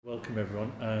Welcome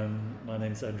everyone. My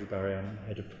name is Andrew Barry. I'm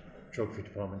head of geography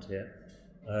department here.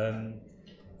 I'm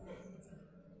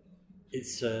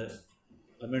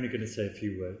only going to say a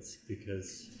few words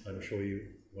because I'm sure you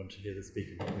want to hear the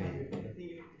speaker, not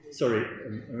me. Sorry,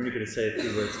 I'm only going to say a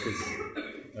few words because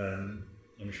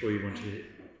I'm sure you want to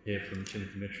hear from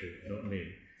Timothy Mitchell, not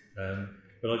me.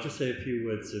 But I'll just say a few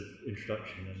words of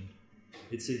introduction. And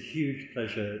it's a huge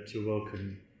pleasure to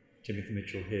welcome Timothy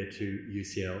Mitchell here to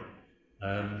UCL.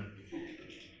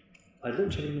 I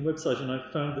looked on the website and I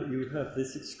found that you have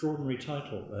this extraordinary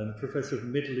title, Professor of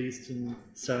Middle Eastern,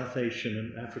 South Asian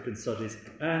and African Studies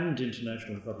and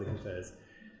International Public Affairs,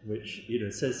 which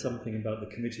says something about the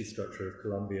committee structure of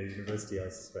Columbia University, I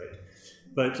suspect.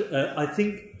 But I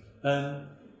think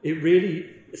it really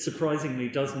surprisingly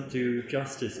doesn't do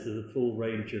justice to the full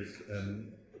range of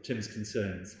Tim's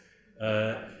concerns.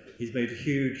 He's made a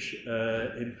huge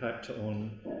impact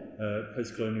on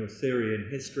post-colonial theory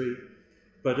and history,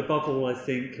 but above all, I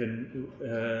think,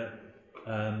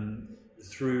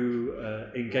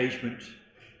 through engagement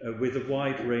with a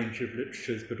wide range of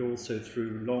literatures, but also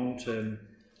through long-term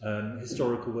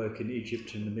historical work in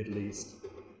Egypt and the Middle East,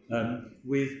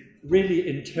 with really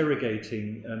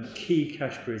interrogating key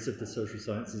categories of the social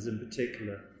sciences, in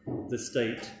particular the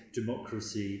state,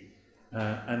 democracy,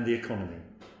 and the economy.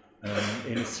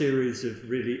 In a series of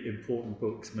really important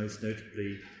books, most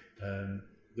notably The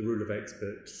Rule of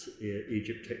Experts,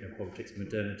 Egypt, Technopolitics,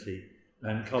 Modernity,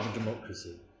 and Carbon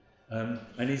Democracy.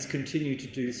 And he's continued to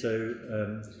do so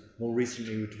more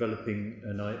recently with developing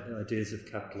ideas of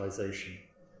capitalization.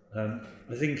 I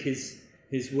think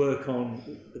his work on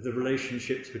the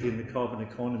relationships between the carbon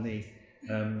economy,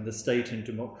 the state and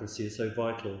democracy is so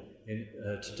vital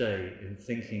today in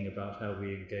thinking about how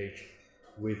we engage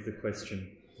with the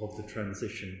question of the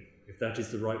transition, if that is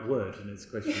the right word, and it's a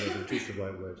question whether it is the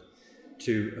right word,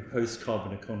 to a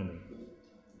post-carbon economy.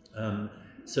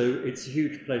 So it's a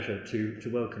huge pleasure to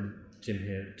welcome Tim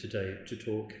here today to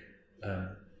talk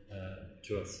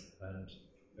to us, and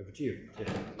over to you, Tim.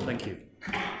 Thank you.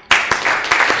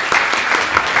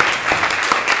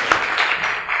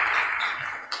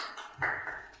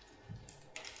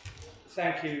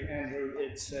 Thank you, Andrew.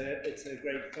 It's a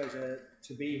great pleasure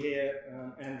to be here.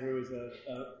 Andrew is a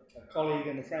colleague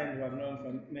and a friend who I've known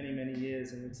for many, many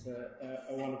years, and it's a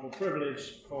wonderful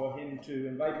privilege for him to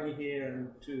invite me here and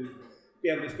to be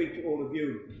able to speak to all of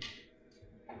you,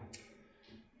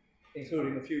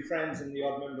 including a few friends and the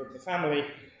odd member of the family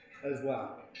as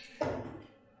well.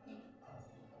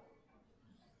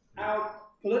 Our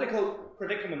political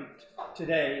predicament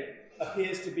today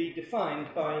appears to be defined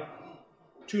by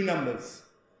two numbers: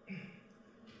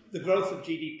 the growth of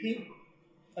GDP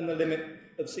and the limit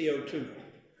of CO2.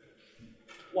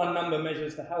 One number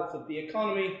measures the health of the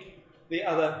economy, the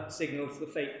other signals the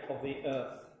fate of the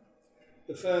earth.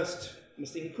 The first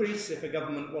must increase if a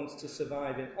government wants to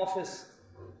survive in office.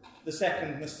 The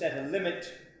second must set a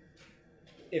limit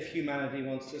if humanity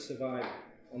wants to survive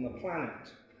on the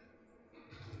planet.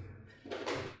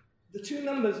 The two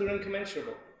numbers are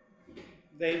incommensurable.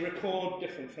 They record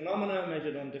different phenomena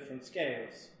measured on different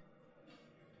scales.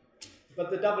 But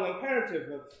the double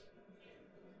imperative of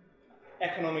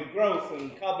economic growth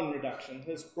and carbon reduction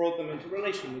has brought them into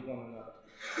relation with one another.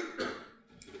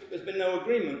 There's been no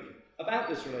agreement about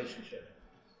this relationship.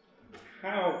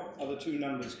 How are the two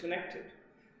numbers connected?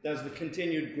 Does the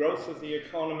continued growth of the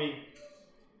economy,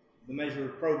 the measure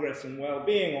of progress and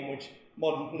well-being on which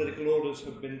modern political orders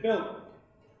have been built,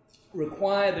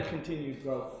 require the continued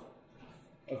growth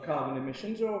of carbon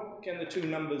emissions, or can the two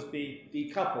numbers be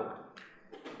decoupled?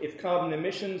 If carbon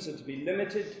emissions are to be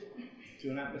limited to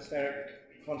an atmospheric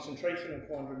concentration of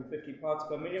 450 parts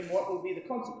per million, what will be the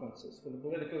consequences for the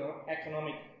political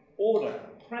economic order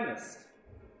premised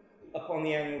upon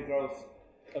the annual growth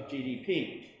of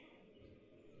GDP?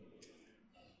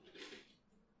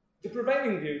 The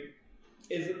prevailing view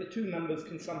is that the two numbers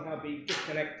can somehow be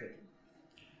disconnected.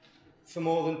 For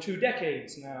more than 2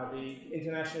 decades now, the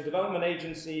international development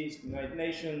agencies, the United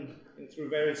Nations, and through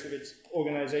various of its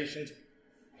organizations,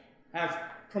 have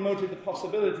promoted the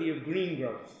possibility of green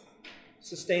growth,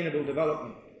 sustainable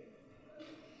development.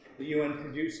 The UN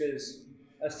produces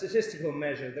a statistical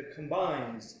measure that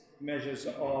combines measures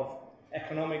of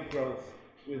economic growth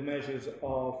with measures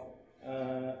of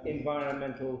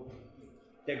environmental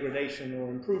degradation or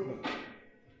improvement.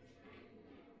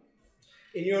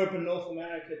 In Europe and North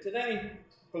America today,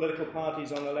 political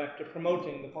parties on the left are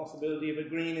promoting the possibility of a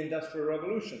green industrial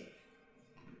revolution.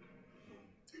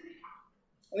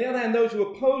 On the other hand, those who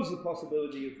oppose the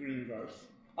possibility of green growth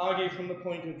argue from the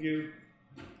point of view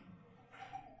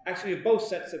actually of both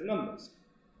sets of numbers.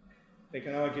 They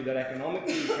can argue that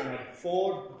economically we cannot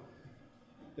afford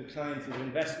the kinds of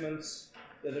investments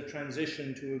that a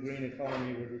transition to a green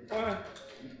economy would require.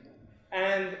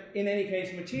 And in any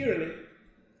case, materially,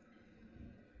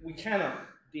 we cannot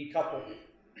decouple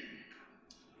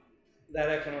that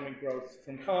economic growth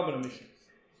from carbon emissions.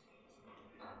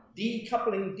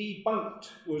 Decoupling Debunked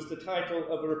was the title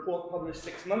of a report published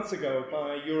 6 months ago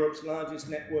by Europe's largest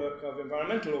network of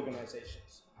environmental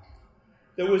organizations.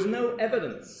 There was no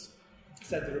evidence,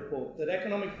 said the report, that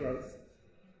economic growth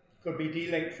could be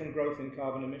delinked from growth in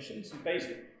carbon emissions, and based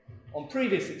on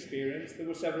previous experience, there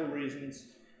were several reasons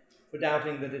for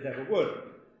doubting that it ever would.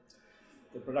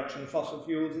 The production of fossil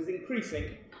fuels is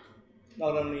increasing,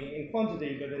 not only in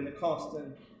quantity, but in the cost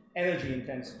and energy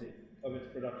intensity of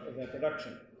their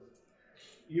production.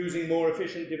 Using more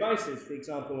efficient devices, for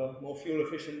example, a more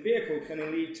fuel-efficient vehicle, can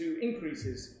lead to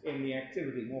increases in the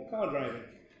activity, more car driving,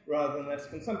 rather than less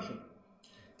consumption.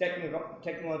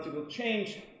 Technological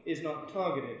change is not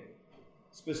targeted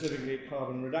specifically at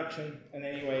carbon reduction, and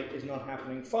anyway is not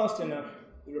happening fast enough,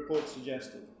 the report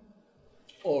suggested.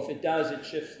 Or if it does, it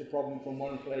shifts the problem from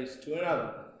one place to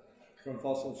another, from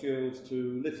fossil fuels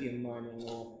to lithium mining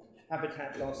or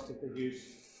habitat loss to produce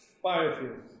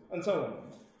biofuels, and so on.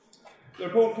 The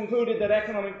report concluded that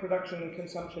economic production and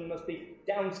consumption must be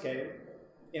downscaled,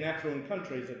 in affluent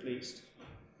countries at least,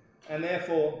 and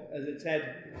therefore, as it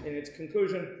said in its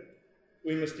conclusion,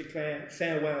 we must declare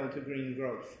farewell to green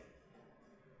growth.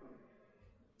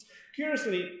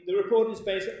 Curiously, the report is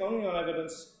based only on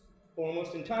evidence, or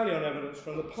almost entirely on evidence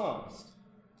from the past.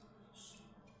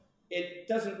 It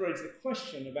doesn't raise the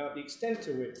question about the extent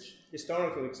to which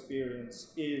historical experience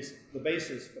is the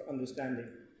basis for understanding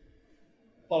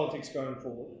politics going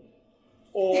forward,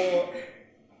 or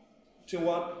to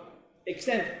what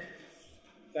extent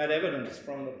that evidence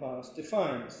from the past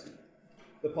defines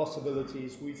the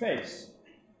possibilities we face.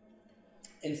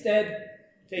 Instead,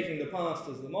 taking the past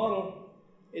as the model,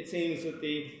 it seems that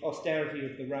the austerity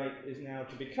of the right is now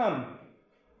to become,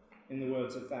 in the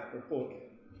words of that report,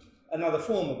 another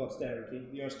form of austerity,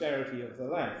 the austerity of the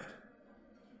left.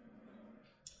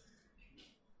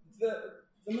 The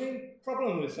main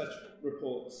problem with such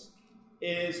reports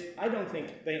is I don't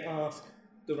think they ask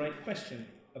the right question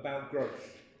about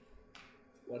growth.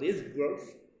 What is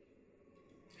growth?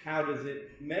 How does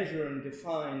it measure and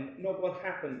define not what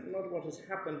happened, not what has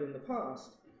happened in the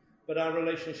past, but our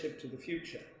relationship to the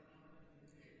future?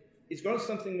 Is growth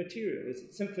something material? Is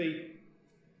it simply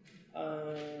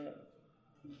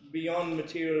beyond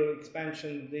material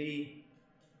expansion the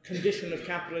condition of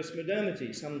capitalist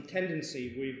modernity, some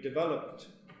tendency we've developed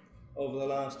over the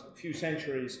last few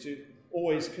centuries to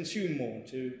always consume more,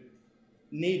 to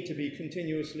need to be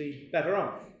continuously better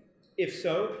off? If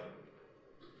so,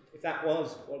 if that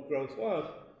was what growth was,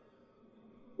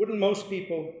 wouldn't most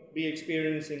people be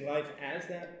experiencing life as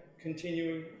that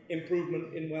continuing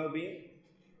improvement in well-being?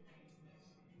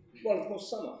 Well, of course,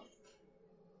 some are.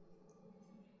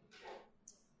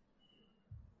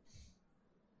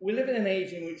 We live in an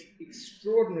age in which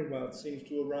extraordinary wealth seems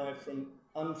to arrive from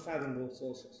unfathomable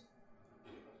sources.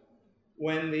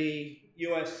 When the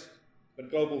US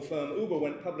but global firm Uber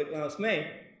went public last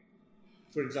May,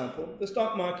 for example, the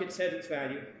stock market set its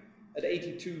value at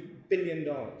 $82 billion,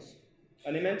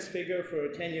 an immense figure for a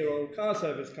 10-year-old car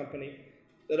service company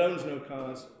that owns no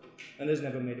cars and has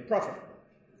never made a profit.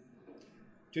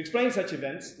 To explain such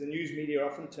events, the news media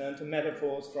often turn to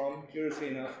metaphors from, curiously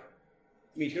enough,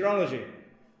 meteorology,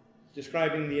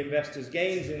 describing the investors'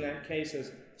 gains in that case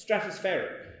as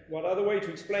stratospheric. What other way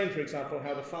to explain, for example,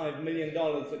 how the $5 million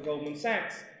that Goldman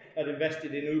Sachs had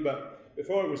invested in Uber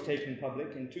before it was taken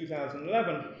public in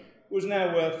 2011 was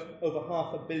now worth over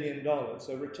 $500 million,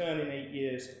 a return in 8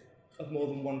 years of more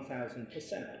than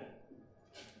 1,000%.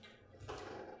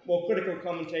 More critical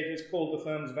commentators called the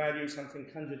firm's value something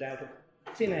conjured out of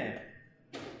thin air.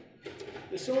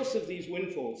 The source of these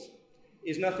windfalls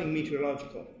is nothing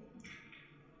meteorological.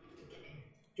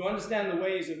 To understand the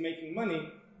ways of making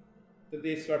money that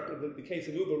the case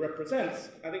of Uber represents,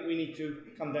 I think we need to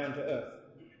come down to earth.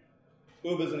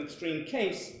 Uber is an extreme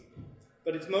case,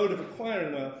 but its mode of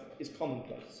acquiring wealth is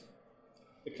commonplace.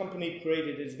 The company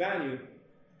created its value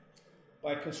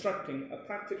by constructing a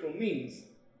practical means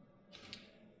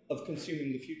of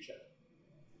consuming the future.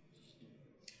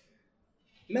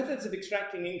 Methods of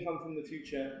extracting income from the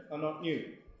future are not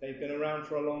new. They've been around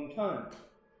for a long time,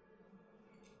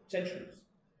 centuries.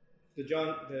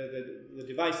 The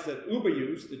device that Uber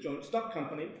used, the joint stock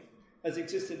company, has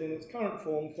existed in its current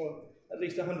form for at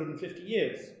least 150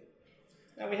 years.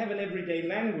 Now we have an everyday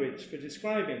language for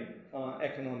describing our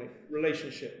economic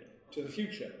relationship to the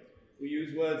future. We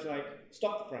use words like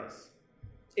stock price,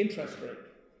 interest rate,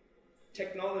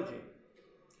 technology,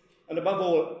 and above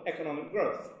all, economic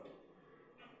growth.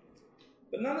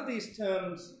 But none of these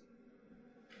terms,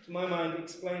 to my mind,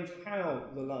 explains how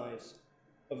the lives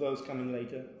of those coming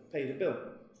later pay the bill.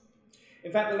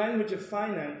 In fact, the language of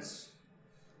finance,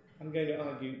 I'm going to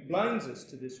argue, blinds us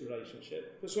to this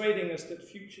relationship, persuading us that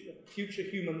future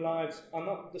human lives are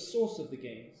not the source of the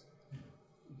gains,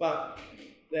 but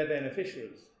their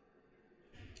beneficiaries.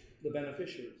 The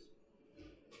beneficiaries.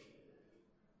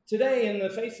 Today, in the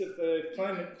face of the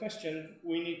climate question,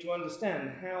 we need to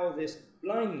understand how this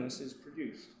blindness is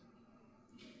produced.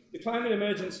 The climate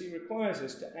emergency requires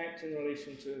us to act in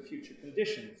relation to future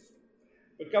conditions,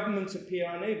 but governments appear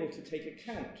unable to take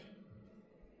account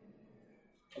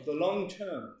of the long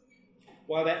term,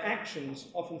 while their actions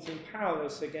often seem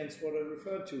powerless against what are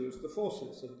referred to as the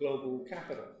forces of global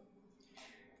capital.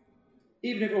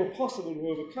 Even if it were possible to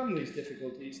overcome these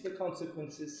difficulties, the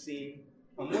consequences seem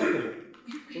unworkable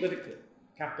politically.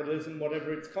 Capitalism,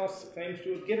 whatever its costs, claims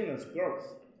to have given us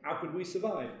growth. How could we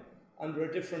survive under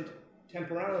a different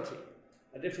temporality,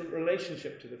 a different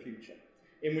relationship to the future,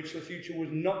 in which the future was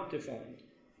not defined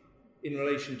in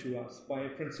relation to us by a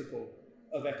principle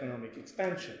of economic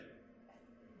expansion?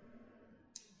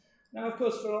 Now, of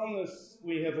course, for long as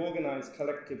we have organized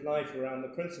collective life around the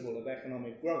principle of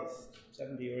economic growth,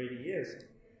 70 or 80 years,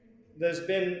 there's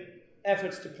been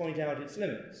efforts to point out its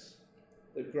limits,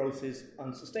 that growth is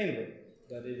unsustainable,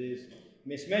 that it is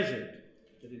mismeasured,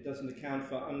 that it doesn't account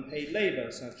for unpaid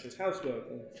labor, such as housework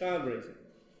or child raising,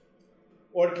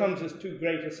 or it comes as too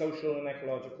great a social and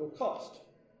ecological cost.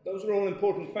 Those are all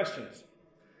important questions.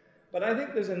 But I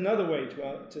think there's another way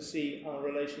to see our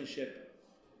relationship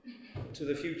to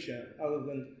the future other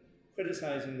than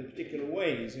criticizing the particular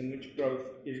ways in which growth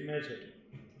is measured,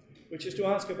 which is to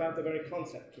ask about the very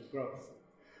concept of growth.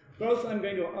 Growth, I'm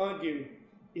going to argue,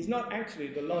 is not actually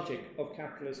the logic of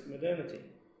capitalist modernity.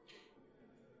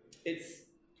 It's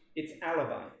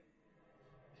alibi.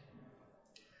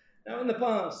 Now, in the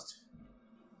past,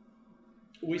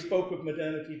 we spoke of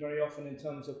modernity very often in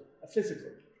terms of a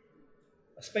physical,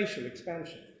 a spatial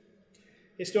expansion.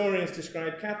 Historians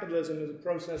describe capitalism as a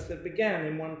process that began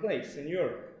in one place, in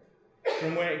Europe,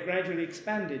 from where it gradually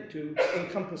expanded to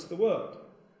encompass the world.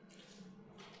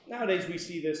 Nowadays, we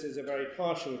see this as a very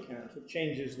partial account of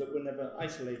changes that were never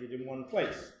isolated in one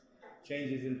place.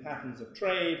 Changes in patterns of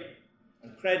trade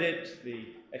and credit, the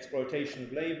exploitation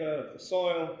of labor, of the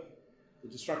soil, the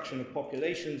destruction of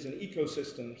populations and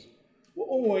ecosystems were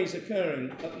always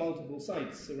occurring at multiple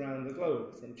sites around the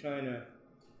globe, from China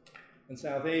and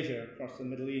South Asia, across the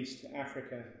Middle East,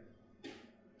 Africa,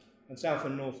 and South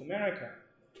and North America.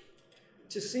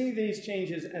 To see these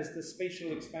changes as the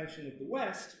spatial expansion of the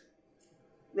West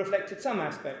reflected some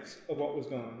aspects of what was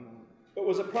going on, but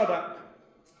was a product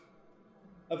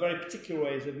of very particular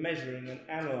ways of measuring and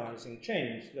analyzing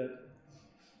change that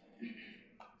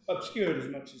obscured as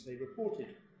much as they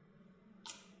reported.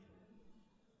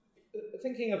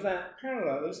 Thinking of that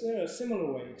parallel, is there a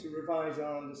similar way to revise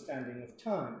our understanding of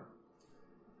time?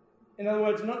 In other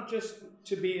words, not just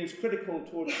to be as critical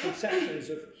towards conceptions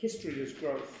of history as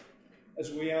growth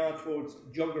as we are towards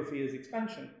geography as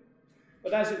expansion,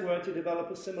 but as it were to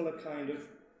develop a similar kind of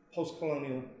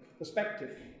post-colonial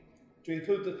perspective, to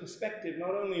include the perspective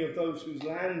not only of those whose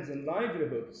lands and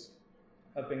livelihoods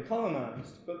have been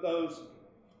colonized, but those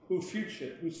whose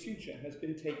future has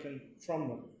been taken from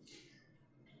them.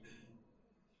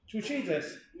 To achieve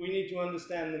this, we need to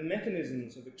understand the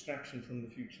mechanisms of extraction from the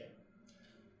future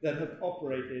that have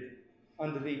operated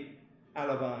under the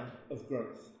alibi of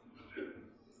growth.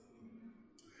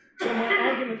 So my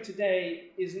argument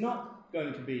today is not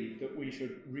going to be that we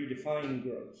should redefine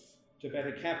growth to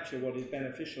better capture what is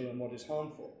beneficial and what is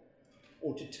harmful,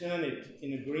 or to turn it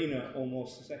in a greener or more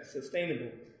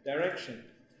sustainable direction.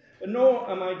 But nor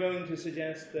am I going to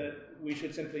suggest that we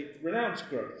should simply renounce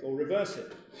growth or reverse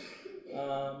it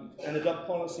and adopt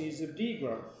policies of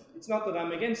degrowth. It's not that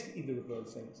I'm against either of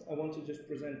those things. I want to just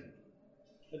present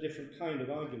a different kind of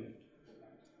argument.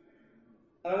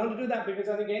 And I want to do that because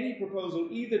I think any proposal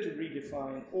either to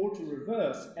redefine or to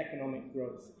reverse economic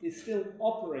growth is still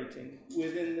operating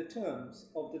within the terms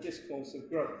of the discourse of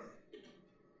growth,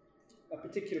 a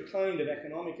particular kind of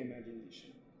economic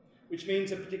imagination, which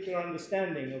means a particular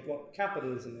understanding of what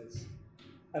capitalism is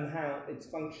and how it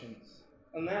functions.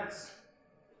 And that's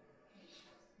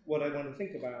what I want to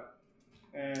think about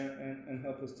and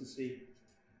help us to see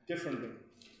differently.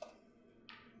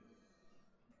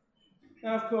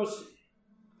 Now, of course,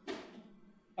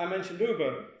 I mentioned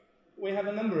Uber. We have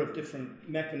a number of different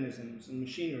mechanisms and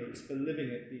machineries for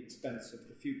living at the expense of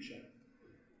the future.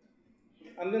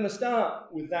 I'm going to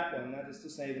start with that one, that is to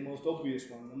say the most obvious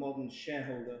one, the modern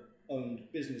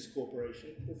shareholder-owned business corporation,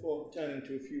 before turning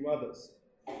to a few others.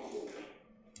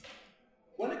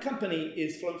 When a company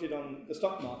is floated on the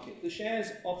stock market, the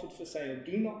shares offered for sale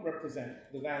do not represent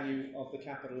the value of the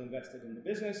capital invested in the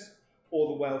business or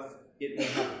the wealth it may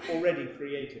have already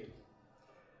created.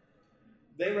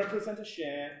 They represent a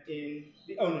share in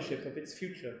the ownership of its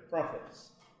future profits.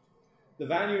 The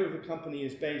value of a company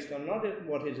is based on not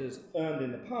what it has earned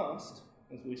in the past,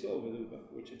 as we saw with Uber,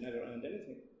 which had never earned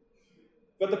anything,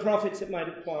 but the profits it might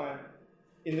acquire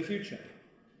in the future.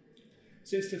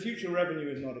 Since the future revenue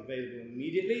is not available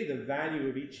immediately, the value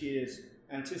of each year's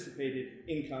anticipated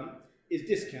income is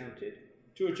discounted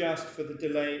to adjust for the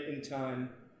delay in time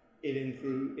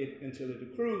until it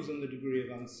accrues and the degree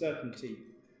of uncertainty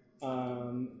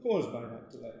caused by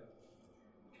that delay.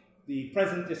 The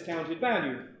present discounted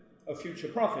value of future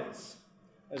profits,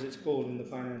 as it's called in the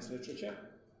finance literature,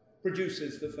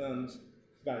 produces the firm's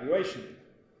valuation.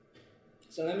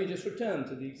 So let me just return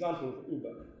to the example of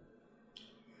Uber.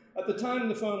 At the time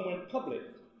the firm went public,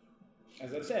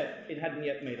 as I've said, it hadn't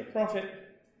yet made a profit.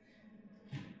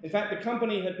 In fact, the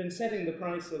company had been setting the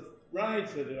price of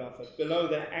rides that it offered below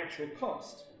their actual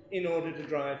cost in order to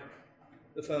drive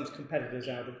the firm's competitors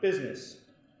out of business.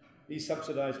 These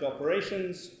subsidized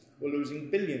operations were losing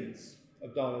billions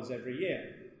of dollars every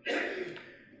year.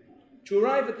 To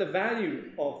arrive at the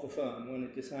value of the firm when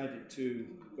it decided to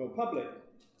go public,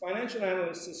 financial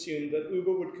analysts assumed that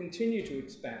Uber would continue to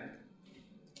expand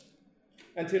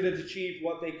until it achieved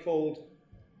what they called,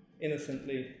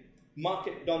 innocently,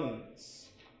 market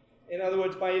dominance. In other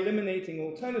words, by eliminating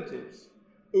alternatives,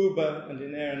 Uber, and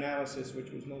in their analysis,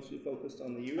 which was mostly focused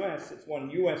on the US, its one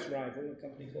US rival, a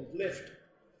company called Lyft,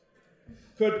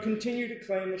 could continue to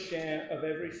claim a share of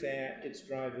every fare its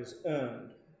drivers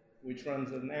earned, which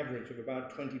runs at an average of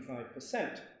about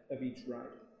 25% of each ride,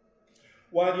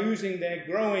 while using their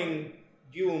growing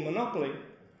dual monopoly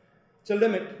to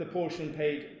limit the portion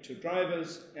paid to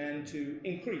drivers and to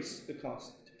increase the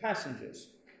cost to passengers.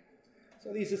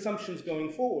 So these assumptions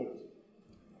going forward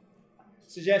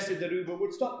suggested that Uber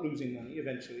would stop losing money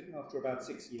eventually, after about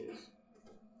 6 years.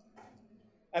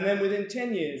 And then within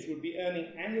 10 years would be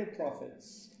earning annual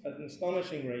profits at an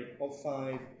astonishing rate of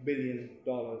 $5 billion.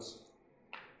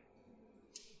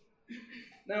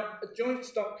 Now, a joint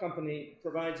stock company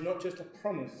provides not just a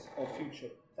promise of future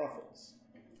profits,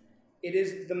 it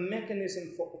is the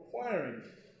mechanism for acquiring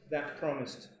that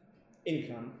promised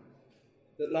income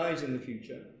that lies in the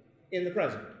future in the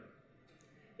present.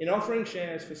 In offering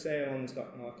shares for sale on the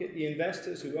stock market, the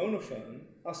investors who own a firm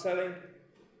are selling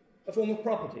a form of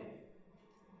property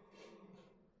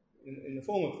in the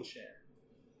form of the share,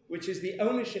 which is the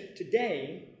ownership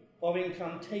today of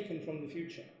income taken from the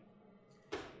future.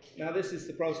 Now, this is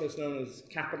the process known as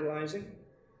capitalizing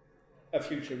a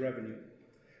future revenue.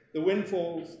 The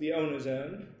windfalls the owners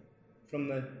earn from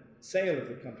the sale of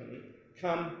the company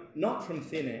come not from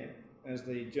thin air, as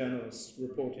the journalists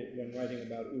reported when writing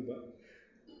about Uber,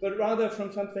 but rather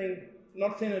from something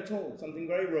not thin at all, something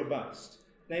very robust,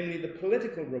 namely the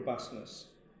political robustness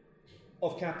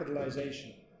of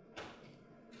capitalization.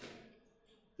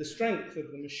 The strength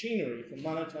of the machinery for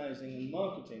monetizing and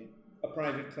marketing a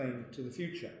private claim to the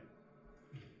future.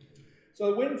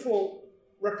 So the windfall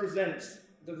represents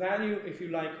the value, if you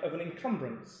like, of an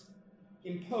encumbrance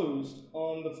imposed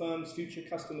on the firm's future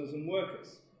customers and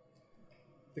workers.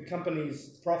 The company's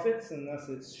profits, and thus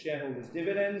its shareholders'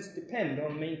 dividends, depend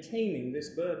on maintaining this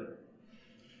burden.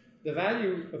 The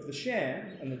value of the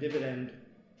share and the dividend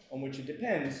on which it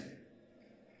depends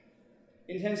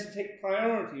intends to take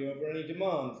priority over any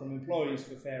demand from employees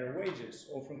for fairer wages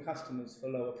or from customers for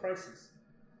lower prices.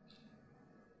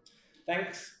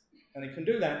 And it can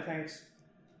do that thanks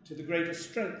to the greater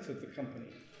strength of the company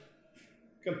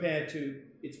compared to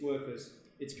its workers,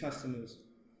 its customers,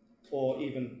 or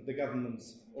even the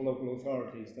governments or local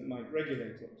authorities that might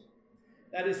regulate it.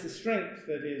 That is the strength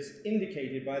that is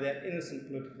indicated by that innocent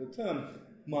political term,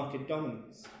 market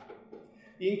dominance.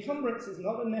 The encumbrance is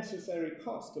not a necessary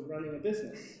cost of running a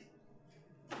business.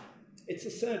 It's a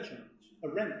surcharge, a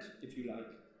rent, if you like,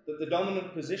 that the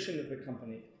dominant position of the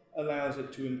company allows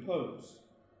it to impose.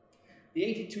 The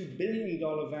 $82 billion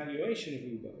valuation of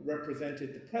Uber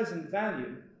represented the present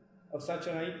value of such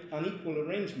an unequal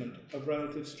arrangement of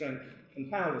relative strength and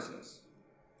powerlessness.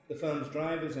 The firm's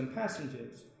drivers and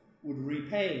passengers would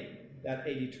repay that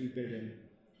 $82 billion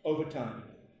over time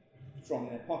from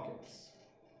their pockets.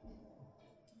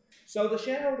 So the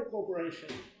shareholder corporation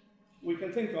we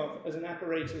can think of as an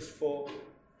apparatus for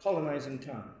colonizing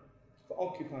time, for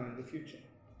occupying the future.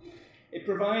 It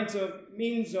provides a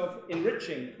means of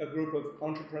enriching a group of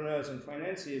entrepreneurs and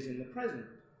financiers in the present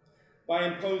by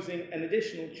imposing an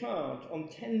additional charge on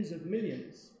tens of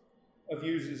millions of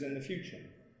users in the future.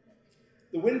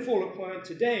 The windfall acquired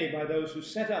today by those who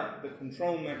set up the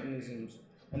control mechanisms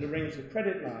and arrange the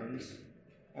credit lines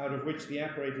out of which the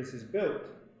apparatus is built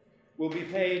will be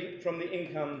paid from the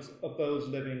incomes of those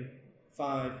living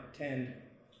 5, 10,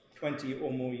 20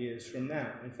 or more years from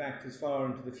now. In fact, as far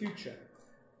into the future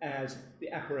as the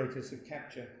apparatus of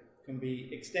capture can be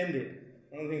extended.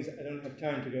 One of the things that I don't have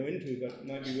time to go into but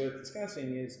might be worth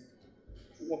discussing is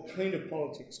what kind of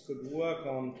politics could work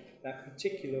on that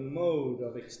particular mode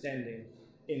of extending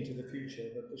into the future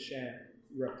that the share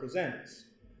represents.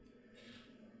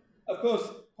 Of course,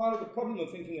 part of the problem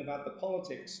of thinking about the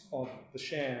politics of the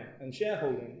share and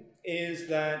shareholding is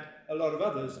that a lot of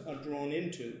others are drawn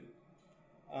into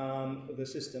the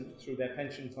system through their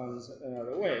pension funds and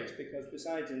other ways, because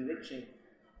besides enriching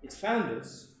its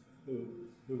founders, who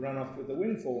run off with the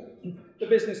windfall, the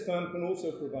business firm can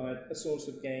also provide a source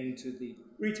of gain to the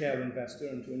retail investor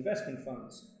and to investment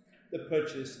funds that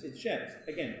purchase its shares.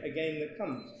 Again, a gain that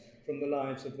comes from the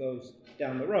lives of those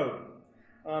down the road.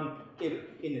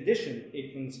 In addition,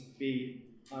 it can be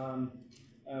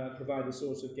provide a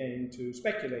source of gain to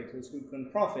speculators who can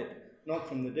profit not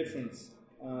from the difference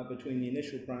between the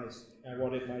initial price and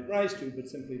what it might rise to, but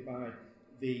simply by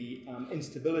the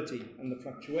instability and the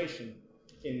fluctuation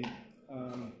in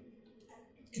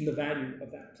the value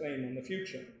of that claim in the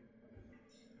future.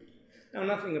 Now,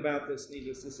 nothing about this,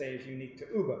 needless to say, is unique to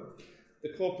Uber. The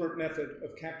corporate method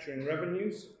of capturing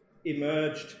revenues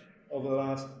emerged over the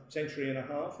last century and a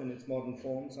half in its modern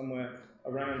form, somewhere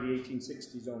around the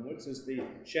 1860s onwards, as the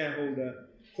shareholder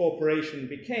corporation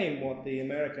became what the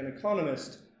American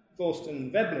economist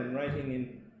Thorsten Veblen, writing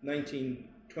in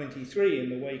 1923 in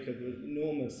the wake of the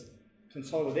enormous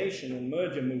consolidation and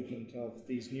merger movement of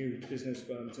these new business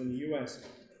firms in the US,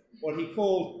 what he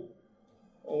called,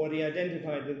 or what he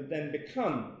identified that had then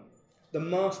become the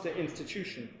master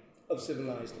institution of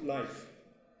civilized life.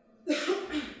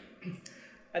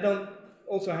 I don't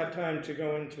also have time to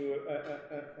go into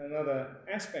another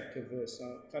aspect of this.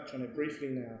 I'll touch on it briefly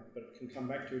now, but can come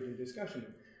back to it in discussion.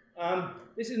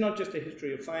 This is not just a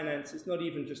history of finance, it's not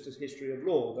even just a history of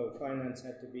law, though finance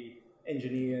had to be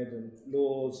engineered and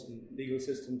laws and legal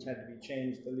systems had to be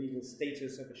changed, the legal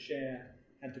status of a share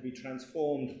had to be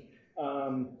transformed,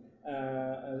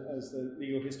 as the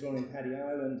legal historian Paddy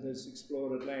Ireland has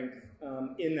explored at length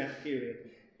in that period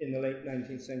in the late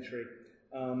 19th century,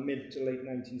 mid to late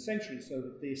 19th century, so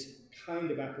that this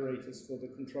kind of apparatus for the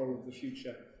control of the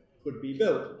future could be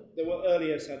built. There were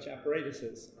earlier such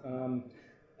apparatuses.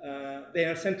 They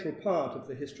are a central part of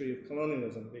the history of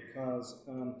colonialism because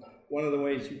one of the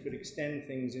ways you could extend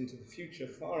things into the future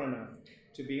far enough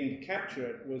to begin to capture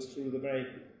it was through the very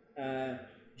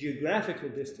geographical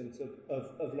distance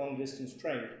of long-distance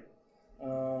trade.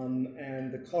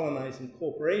 And the colonizing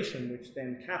corporation, which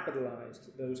then capitalized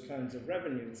those kinds of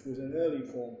revenues, was an early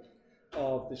form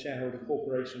of the shareholder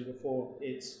corporation before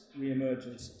its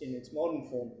re-emergence in its modern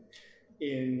form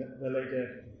in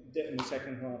the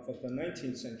second half of the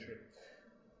 19th century.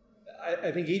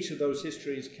 I think each of those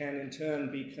histories can in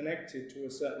turn be connected to a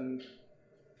certain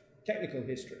technical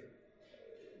history.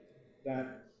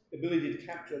 That ability to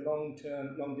capture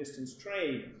long-distance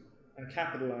trade and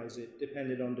capitalize it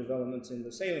depended on developments in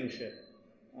the sailing ship,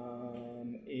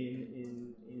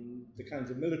 in the kinds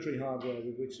of military hardware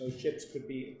with which those ships could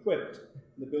be equipped,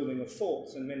 the building of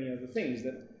forts and many other things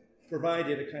that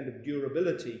provided a kind of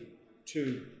durability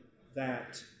to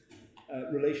that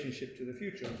relationship to the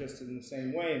future. Just in the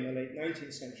same way, in the late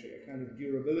 19th century, a kind of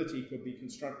durability could be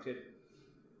constructed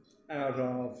out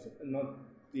of not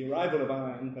the arrival of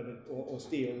iron or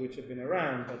steel, which had been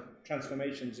around, but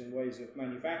transformations in ways of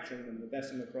manufacturing and the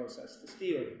decimal process for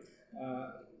steel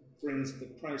brings the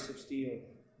price of steel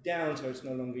down, so it's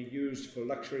no longer used for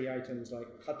luxury items like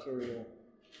cutlery or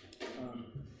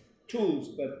tools,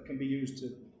 but can be used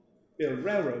to build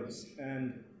railroads.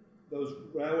 And those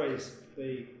railways,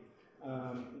 the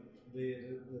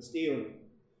steel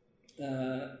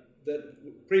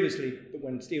that previously,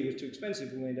 when steel was too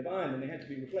expensive, were made of iron, and they had to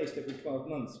be replaced every 12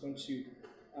 months. Once you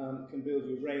can build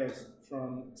your rails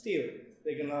from steel,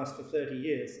 they can last for 30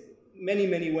 years. Many,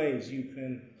 many ways you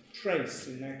can trace,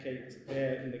 in that case,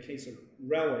 in the case of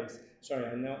railways. Sorry,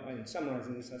 I know I'm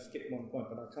summarizing this, I've skipped one point,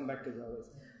 but I'll come back to railways.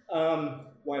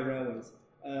 Why railways?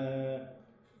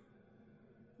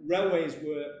 Railways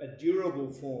were a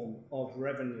durable form of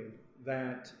revenue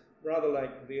that, rather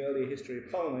like the early history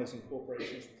of colonizing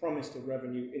corporations, promised a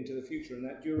revenue into the future, and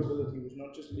that durability was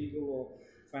not just legal or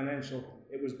financial.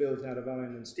 It was built out of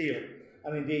iron and steel.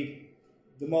 And indeed,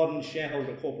 the modern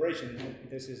shareholder corporation,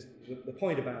 this is the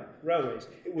point about railways,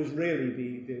 it was really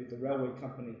the railway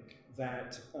company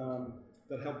that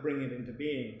helped bring it into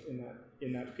being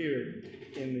in that period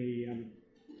in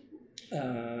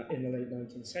the late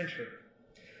 19th century.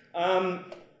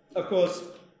 Of course,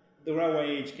 the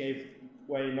railway age gave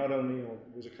way not only, or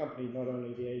was accompanied not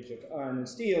only the age of iron and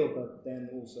steel, but then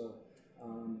also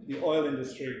the oil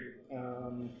industry,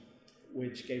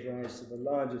 which gave rise to the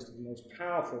largest and most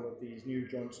powerful of these new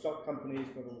joint stock companies,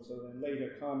 but also then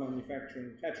later car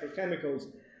manufacturing, petrochemicals,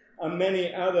 and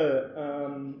many other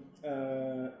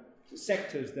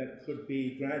sectors that could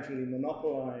be gradually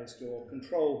monopolized or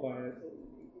controlled by a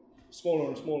smaller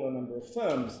and smaller number of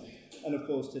firms. And of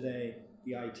course today,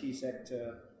 the IT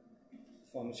sector,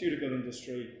 pharmaceutical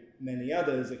industry, many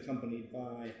others, accompanied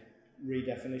by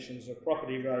redefinitions of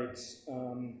property rights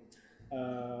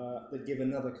that give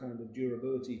another kind of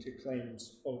durability to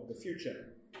claims of the future.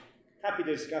 Happy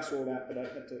to discuss all that, but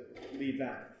I'd have to leave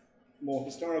that more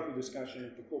historical discussion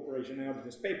of the corporation out of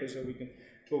this paper so we can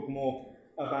talk more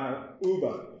about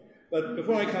Uber. But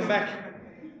before I come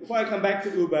back to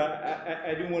Uber,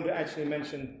 I do want to actually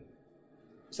mention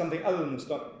something other than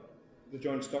the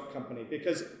joint stock company,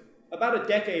 because about a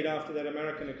decade after that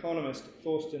American economist,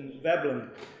 Thorstein Veblen,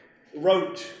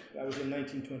 wrote, that was in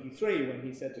 1923, when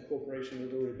he said the corporation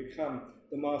had already become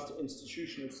the master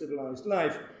institution of civilized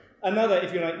life, another,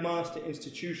 if you like, master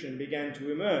institution began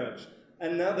to emerge.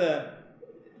 Another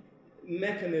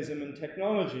mechanism and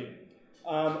technology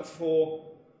for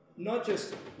not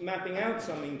just mapping out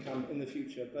some income in the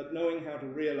future, but knowing how to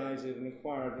realize it and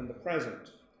acquire it in the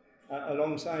present,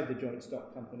 alongside the joint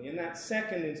stock company. And that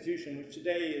second institution, which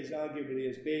today is arguably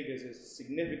as big, as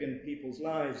significant in people's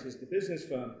lives as the business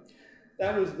firm,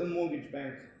 that was the mortgage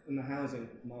bank and the housing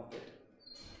market.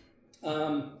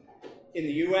 In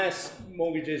the US,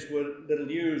 mortgages were little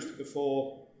used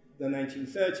before the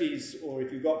 1930s, or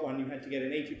if you got one, you had to get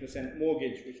an 80%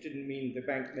 mortgage, which didn't mean the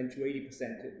bank lent you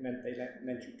 80%, it meant they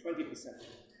lent you 20%,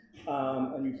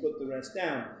 and you put the rest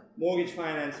down. Mortgage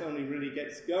finance only really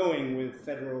gets going with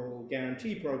federal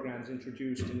guarantee programs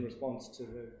introduced in response to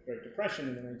the Great Depression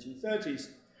in the 1930s.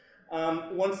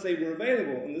 Once they were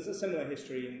available, and there's a similar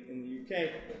history in the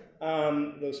UK,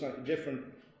 though slightly different,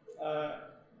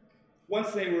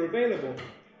 once they were available,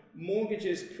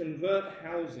 mortgages convert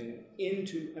housing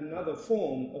into another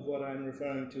form of what I'm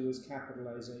referring to as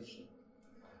capitalization.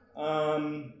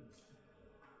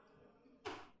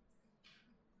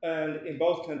 And in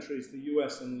both countries, the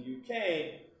US and the UK,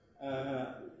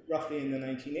 roughly in the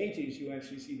 1980s, you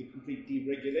actually see the complete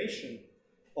deregulation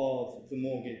of the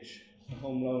mortgage, the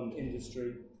home loan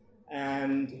industry,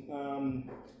 and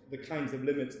the kinds of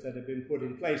limits that have been put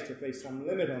in place to place some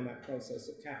limit on that process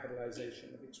of capitalization,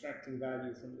 of extracting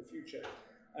value from the future,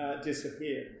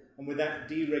 disappeared. And with that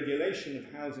deregulation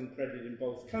of housing credit in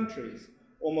both countries,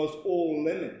 almost all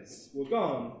limits were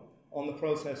gone on the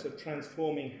process of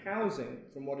transforming housing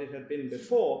from what it had been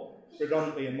before,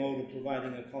 predominantly a mode of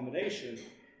providing accommodation,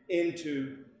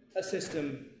 into a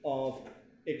system of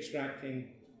extracting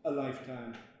a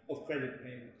lifetime of credit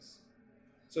payments.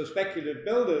 So speculative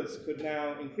builders could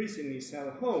now increasingly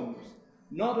sell homes,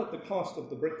 not at the cost of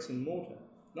the bricks and mortar,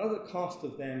 not at the cost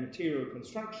of their material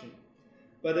construction,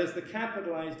 but as the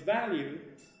capitalized value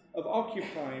of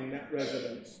occupying that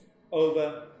residence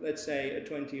over, let's say, a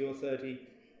 20 or 30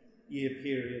 year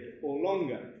period or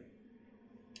longer.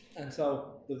 And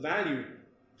so the value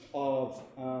of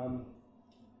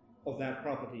that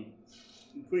property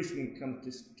increasingly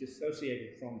becomes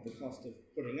dissociated from the cost of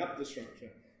putting up the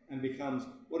structure and becomes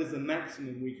what is the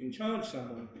maximum we can charge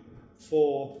someone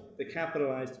for the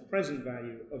capitalized present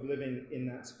value of living in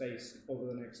that space over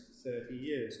the next 30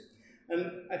 years.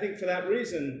 And I think for that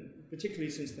reason,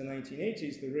 particularly since the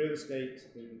 1980s, the real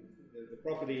estate, the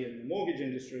property and the mortgage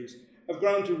industries have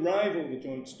grown to rival the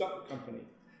joint stock company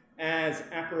as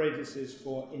apparatuses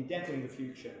for indebting the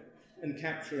future and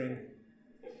capturing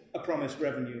a promised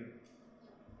revenue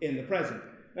in the present.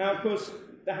 Now, of course,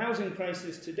 the housing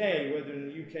crisis today, whether in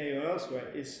the UK or elsewhere,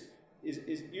 is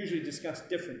usually discussed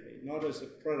differently, not as a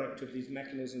product of these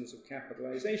mechanisms of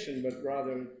capitalization, but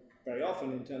rather very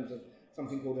often in terms of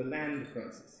something called a land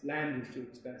crisis. Land is too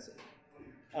expensive.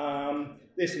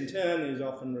 This in turn is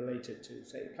often related to,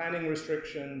 say, planning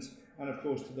restrictions, and of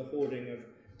course to the hoarding of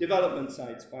development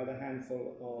sites by the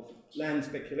handful of land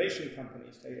speculation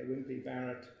companies, Taylor Wimpey,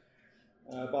 Barrett,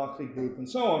 Barclay Group, and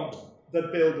so on,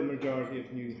 that build the majority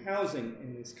of new housing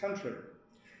in this country.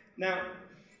 Now,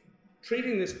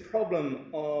 treating this problem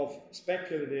of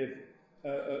speculative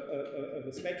of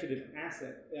a speculative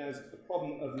asset as a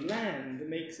problem of land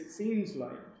makes it seems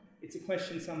like it's a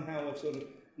question somehow of sort of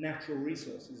natural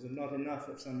resources and not enough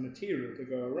of some material to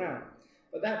go around.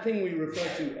 But that thing we refer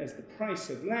to as the price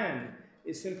of land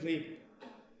is simply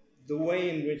the way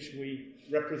in which we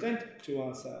represent to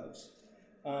ourselves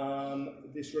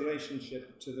this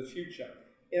relationship to the future.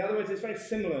 In other words, it's very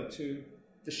similar to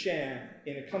the share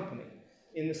in a company,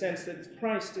 in the sense that its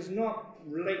price does not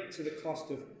relate to the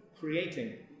cost of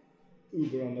creating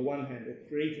Uber on the one hand or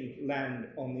creating land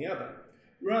on the other.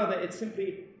 Rather, it's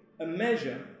simply a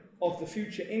measure of the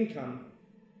future income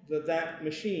that that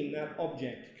machine, that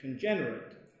object, can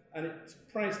generate. And it's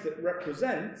a price that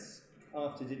represents,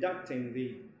 after deducting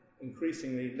the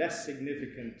increasingly less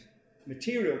significant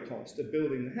material cost of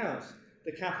building the house,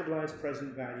 the capitalized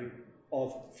present value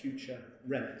of future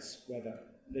rents, whether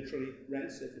literally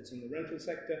rents if it's in the rental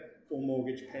sector, or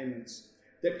mortgage payments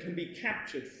that can be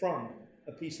captured from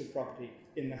a piece of property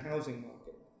in the housing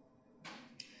market.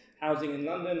 Housing in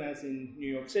London, as in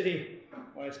New York City,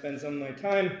 where I spend some of my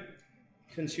time,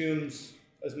 consumes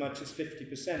as much as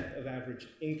 50% of average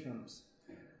incomes.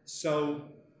 So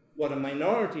what a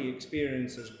minority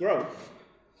experience as growth,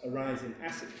 a rise in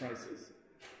asset prices,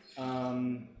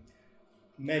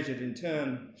 measured in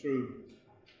turn through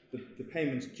the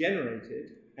payments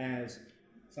generated as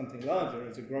something larger,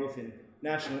 as a growth in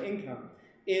national income,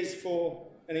 is for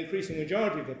an increasing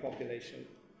majority of the population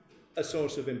a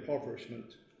source of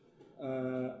impoverishment,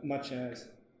 much as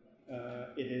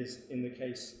it is in the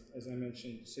case, as I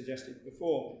mentioned, suggested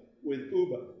before, with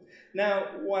Uber. Now,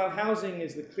 while housing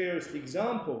is the clearest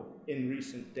example in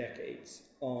recent decades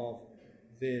of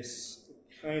this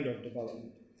kind of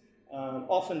development,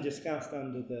 often discussed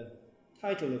under the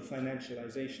title of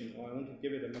financialization, or I want to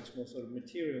give it a much more sort of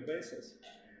material basis,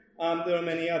 there are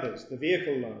many others: the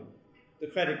vehicle loan, the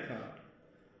credit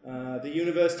card, the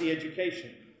university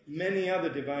education, many other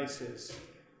devices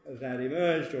that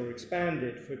emerged or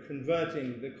expanded for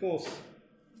converting the course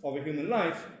of a human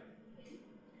life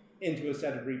into a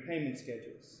set of repayment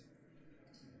schedules.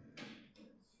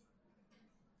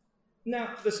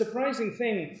 Now, the surprising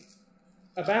thing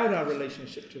about our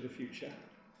relationship to the future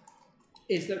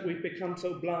is that we've become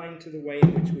so blind to the way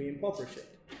in which we impoverish it.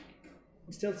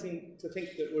 We still seem to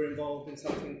think that we're involved in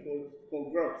something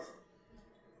called growth.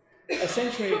 A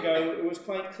century ago, it was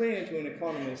quite clear to an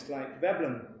economist like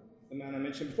Veblen, the man I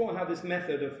mentioned before, how this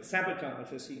method of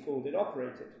sabotage, as he called it,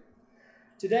 operated.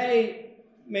 Today,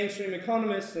 mainstream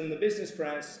economists and the business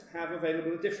press have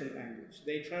available a different language.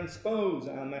 They transpose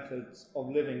our methods of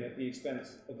living at the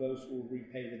expense of those who will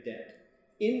repay the debt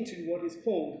into what is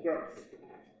called growth.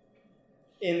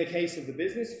 In the case of the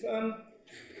business firm,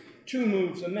 two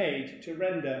moves are made to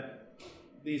render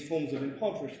these forms of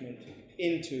impoverishment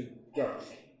into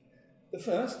growth. The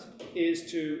first is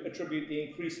to attribute the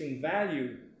increasing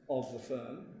value of the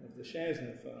firm, of the shares in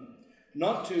the firm,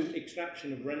 not to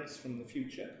extraction of rents from the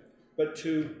future, but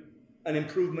to an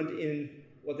improvement in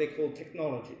what they call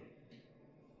technology.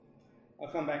 I'll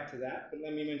come back to that, but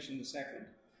let me mention the second.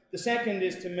 The second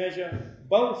is to measure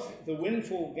both the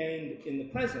windfall gained in the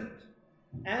present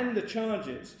and the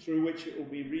charges through which it will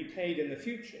be repaid in the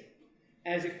future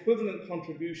as equivalent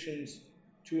contributions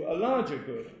to a larger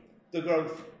good, the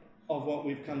growth of what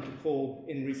we've come to call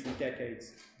in recent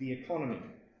decades the economy.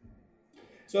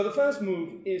 So the first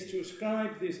move is to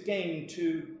ascribe this gain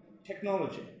to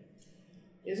technology.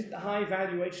 Is it the high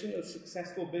valuation of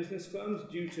successful business firms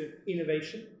due to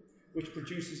innovation, which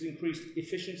produces increased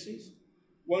efficiencies?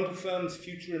 Won't a firm's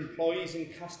future employees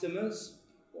and customers,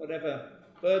 whatever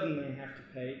burden they have to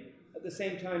pay, at the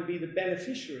same time be the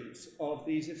beneficiaries of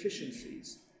these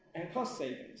efficiencies and cost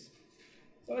savings?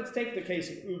 So let's take the case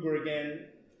of Uber again.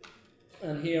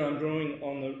 And here I'm drawing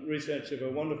on the research of a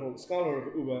wonderful scholar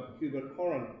of Uber, Hubert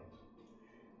Horan.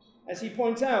 As he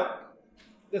points out,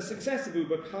 the success of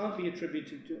Uber can't be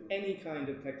attributed to any kind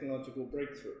of technological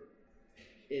breakthrough.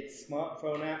 Its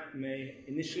smartphone app may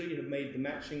initially have made the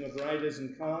matching of riders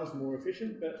and cars more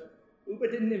efficient, but Uber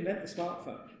didn't invent the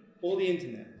smartphone, or the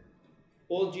internet,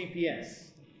 or GPS.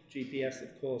 GPS,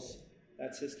 of course,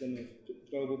 that system of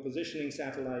global positioning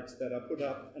satellites that are put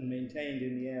up and maintained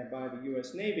in the air by the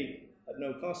US Navy at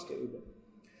no cost to Uber.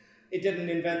 It didn't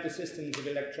invent the systems of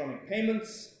electronic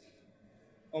payments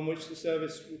on which the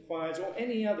service requires, or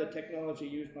any other technology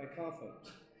used by car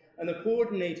firms. And the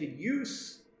coordinated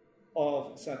use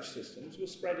of such systems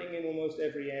was spreading in almost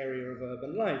every area of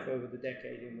urban life over the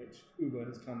decade in which Uber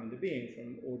has come into being,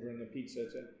 from ordering a pizza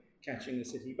to catching a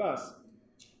city bus.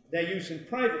 Their use in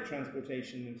private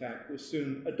transportation, in fact, was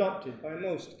soon adopted by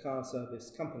most car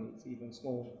service companies, even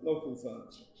small local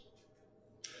firms.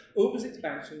 Uber's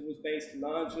expansion was based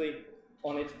largely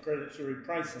on its predatory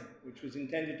pricing, which was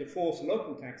intended to force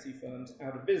local taxi firms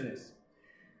out of business.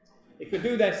 It could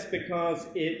do this because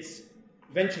its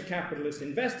venture capitalist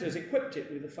investors equipped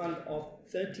it with a fund of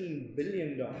 $13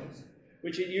 billion,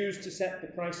 which it used to set the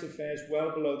price of fares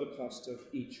well below the cost of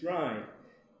each ride.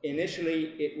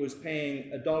 Initially, it was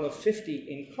paying $1.50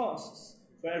 in costs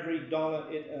for every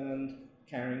dollar it earned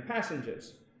carrying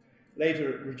passengers. Later,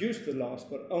 it reduced the loss,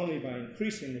 but only by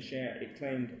increasing the share it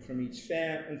claimed from each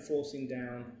fare and forcing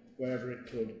down, wherever it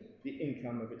could, the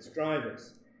income of its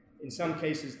drivers. In some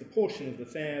cases, the portion of the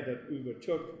fare that Uber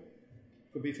took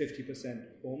could be 50%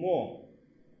 or more.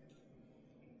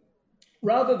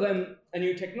 Rather than a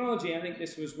new technology, I think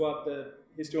this was what the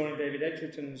historian David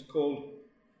Edgerton has called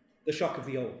the shock of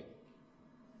the old.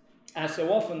 As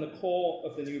so often, the core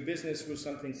of the new business was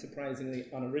something surprisingly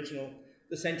unoriginal,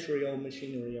 the century-old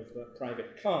machinery of the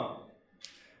private car.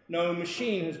 No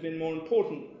machine has been more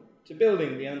important to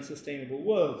building the unsustainable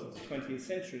worlds of the 20th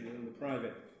century than the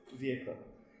private vehicle.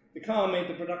 The car made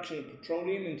the production of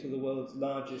petroleum into the world's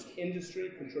largest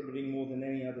industry, contributing more than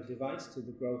any other device to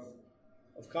the growth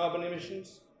of carbon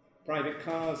emissions. Private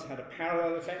cars had a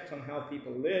parallel effect on how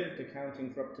people lived,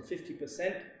 accounting for up to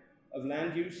 50% of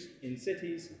land use in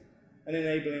cities and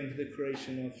enabling the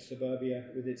creation of suburbia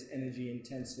with its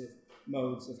energy-intensive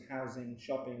modes of housing,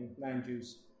 shopping, land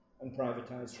use, and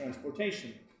privatized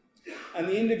transportation. And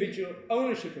the individual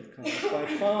ownership of cars, by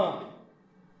far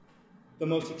the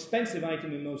most expensive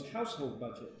item in most household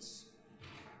budgets,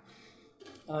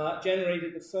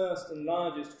 generated the first and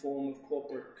largest form of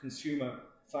corporate consumer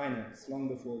finance, long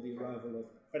before the arrival of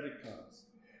credit cards.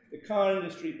 The car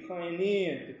industry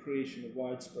pioneered the creation of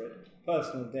widespread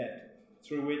personal debt,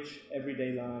 through which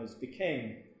everyday lives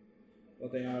became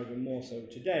what they are even more so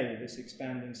today, this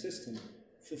expanding system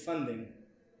for funding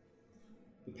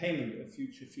the payment of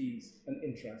future fees and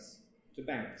interests to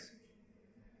banks.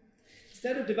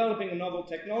 Instead of developing a novel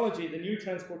technology, the new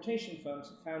transportation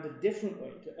firms found a different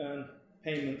way to earn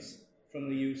payments from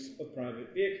the use of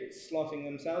private vehicles, slotting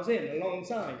themselves in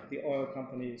alongside the oil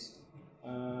companies,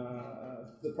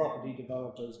 the property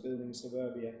developers building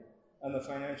suburbia, and the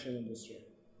financial industry.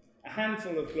 A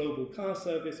handful of global car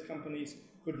service companies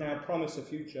could now promise a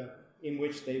future in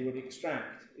which they would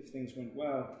extract, if things went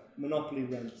well, monopoly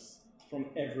rents from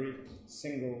every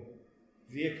single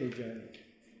vehicle journey.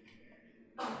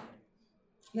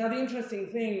 Now, the interesting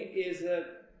thing is that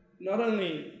not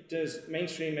only does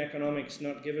mainstream economics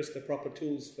not give us the proper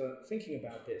tools for thinking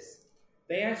about this,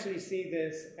 they actually see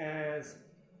this as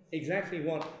exactly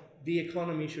what the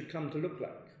economy should come to look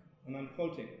like. And I'm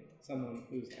quoting someone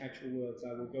whose actual words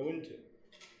I will go into.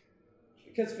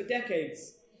 Because for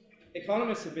decades,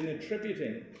 economists have been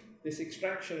attributing this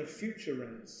extraction of future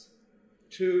rents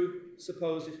to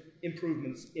supposed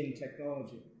improvements in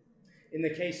technology. In the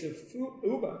case of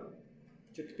Uber,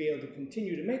 to be able to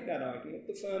continue to make that argument,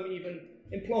 the firm even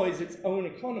employs its own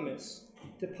economists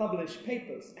to publish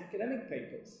papers, academic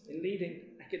papers, in leading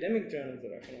academic journals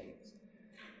of economics,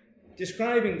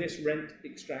 describing this rent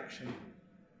extraction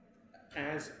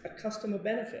as a customer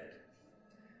benefit.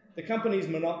 The company's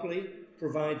monopoly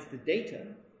provides the data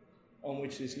on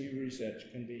which this new research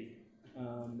can be,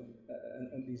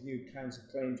 and these new kinds of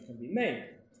claims can be made.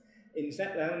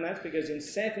 And that's because in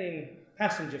setting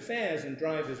passenger fares and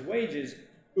drivers' wages,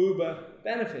 Uber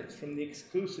benefits from the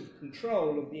exclusive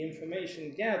control of the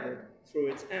information gathered through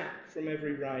its app from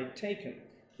every ride taken.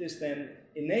 This then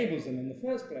enables them in the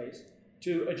first place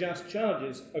to adjust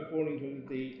charges according to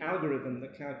the algorithm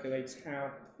that calculates how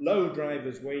low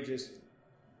drivers' wages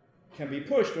can be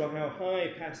pushed or how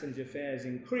high passenger fares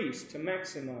increase to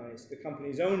maximize the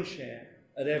company's own share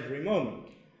at every moment.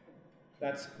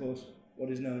 That's, of course,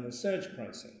 what is known as surge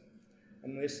pricing.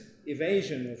 And this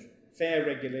evasion of fare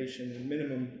regulation and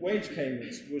minimum wage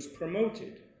payments was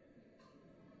promoted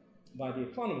by the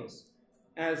economists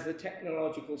as the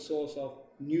technological source of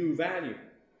new value.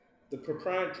 The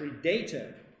proprietary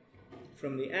data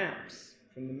from the apps,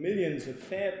 from the millions of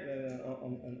fare,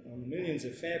 on millions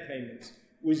of fare payments,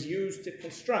 was used to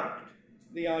construct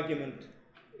the argument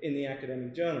in the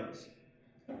academic journals.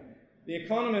 The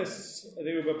economists at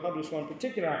Uber published one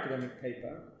particular academic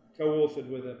paper, co-authored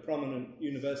with a prominent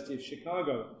University of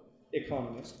Chicago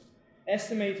economist,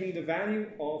 estimating the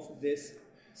value of this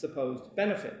supposed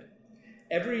benefit.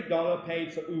 Every dollar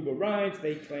paid for Uber rides,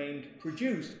 they claimed,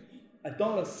 produced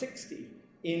 $1.60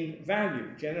 in value,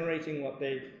 generating what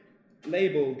they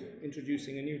labeled,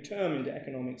 introducing a new term into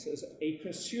economics, as a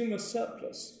consumer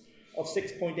surplus of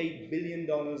 $6.8 billion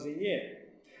a year.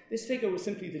 This figure was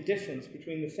simply the difference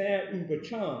between the fare Uber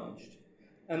charged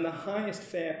and the highest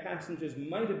fare passengers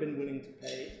might have been willing to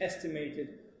pay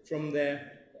estimated from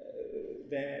their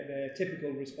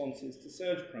typical responses to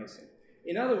surge pricing.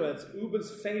 In other words,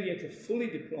 Uber's failure to fully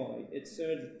deploy its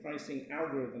surge pricing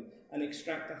algorithm and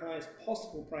extract the highest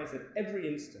possible price at every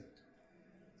instant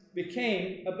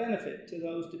became a benefit to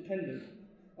those dependent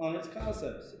on its car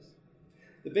services.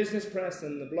 The business press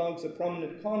and the blogs of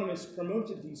prominent economists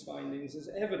promoted these findings as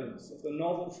evidence of the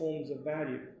novel forms of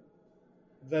value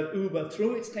that Uber,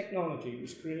 through its technology,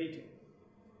 was creating.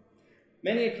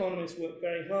 Many economists worked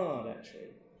very hard, actually,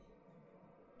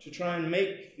 to try and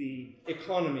make the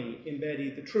economy embody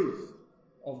the truth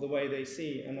of the way they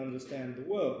see and understand the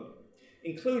world,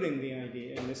 including the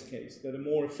idea, in this case, that a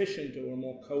more efficient or a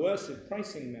more coercive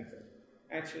pricing method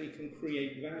actually can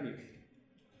create value.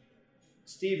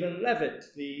 Stephen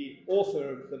Levitt, the author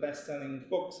of the best-selling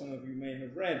book some of you may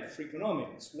have read,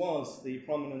 Freakonomics, was the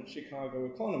prominent Chicago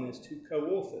economist who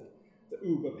co-authored the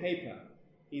Uber paper.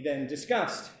 He then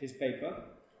discussed his paper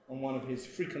on one of his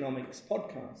Freakonomics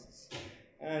podcasts.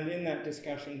 And in that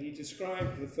discussion, he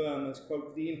described the firm as,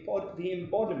 quote, the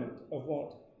embodiment of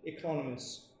what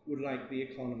economists would like the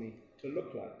economy to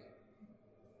look like.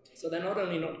 So they're not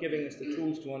only not giving us the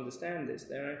tools to understand this,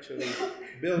 they're actually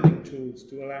building tools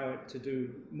to allow it to do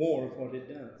more of what it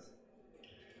does.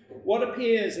 What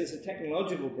appears as a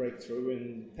technological breakthrough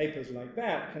in papers like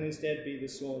that can instead be the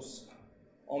source,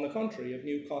 on the contrary, of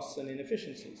new costs and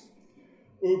inefficiencies.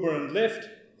 Uber and Lyft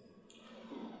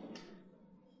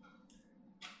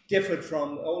differed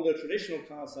from older traditional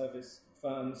car service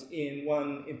firms in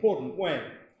one important way.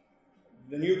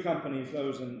 The new companies,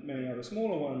 those and many other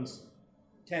smaller ones,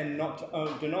 do not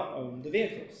own the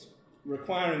vehicles.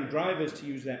 Requiring drivers to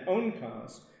use their own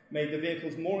cars made the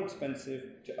vehicles more expensive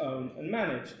to own and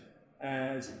manage,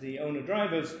 as the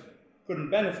owner-drivers couldn't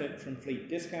benefit from fleet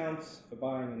discounts for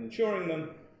buying and insuring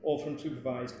them, or from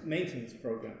supervised maintenance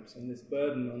programs. And this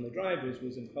burden on the drivers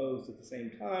was imposed at the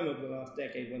same time over the last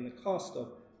decade, when the cost of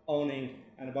owning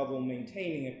and, above all,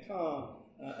 maintaining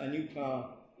a new car,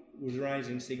 was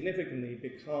rising significantly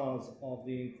because of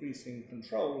the increasing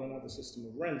control and other system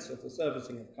of rents of the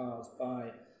servicing of cars by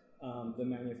the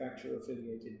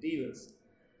manufacturer-affiliated dealers.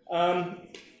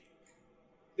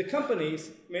 The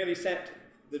companies merely set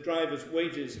the drivers'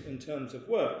 wages in terms of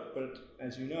work, but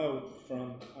as you know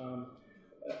from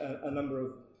a number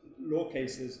of law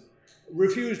cases,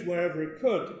 refused wherever it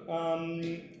could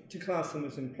to class them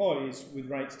as employees with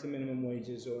rights to minimum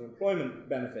wages or employment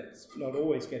benefits, not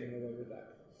always getting away with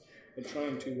that, but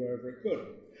trying to wherever it could.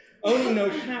 Owning no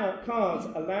cars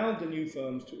allowed the new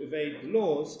firms to evade the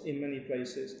laws in many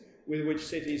places with which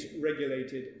cities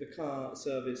regulated the car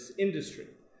service industry.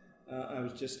 I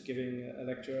was just giving a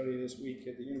lecture earlier this week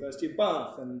at the University of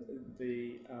Bath, and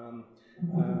the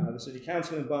City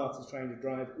Council in Bath is trying to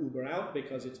drive Uber out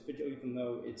because even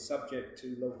though it's subject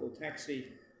to local taxi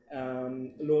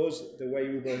laws, the way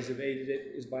Uber has evaded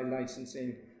it is by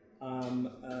licensing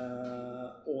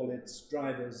all its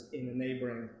drivers in a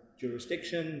neighbouring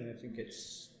jurisdiction. I think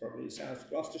it's probably South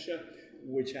Gloucestershire,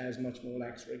 which has much more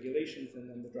lax regulations, and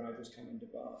then the drivers come into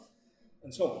Bath,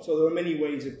 and so on. So there are many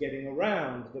ways of getting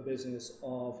around the business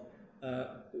of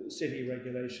city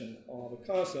regulation of a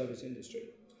car service industry.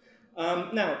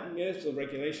 Now, municipal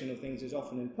regulation of things is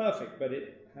often imperfect, but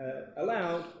it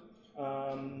allowed,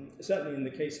 certainly in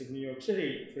the case of New York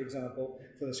City, for example,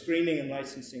 for the screening and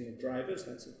licensing of drivers.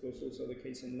 That's, of course, also the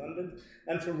case in London,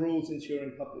 and for rules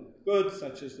ensuring public goods,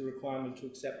 such as the requirement to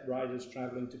accept riders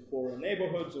travelling to poorer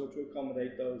neighbourhoods or to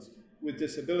accommodate those with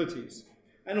disabilities,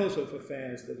 and also for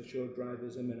fares that assured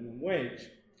drivers a minimum wage.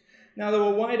 Now, there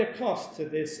were wider costs to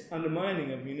this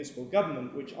undermining of municipal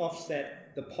government, which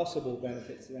offset the possible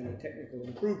benefits of any technical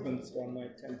improvements one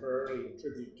might temporarily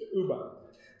attribute to Uber.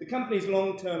 The company's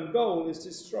long-term goal is to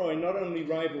destroy not only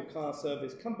rival car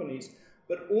service companies,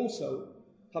 but also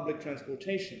public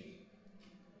transportation.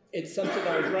 Its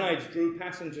subsidized rides drew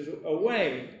passengers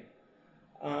away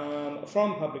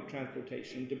from public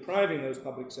transportation, depriving those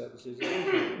public services of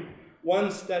income.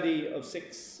 One study of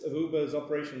Uber's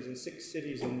operations in 6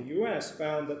 cities in the US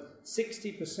found that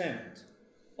 60%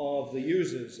 of the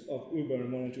users of Uber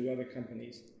and 1 or 2 other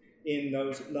companies in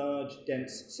those large,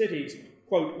 dense cities,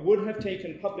 quote, would have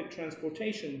taken public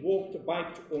transportation, walked,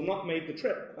 biked, or not made the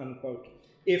trip, unquote,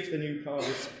 if the new car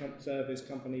service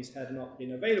companies had not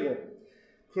been available,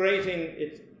 creating,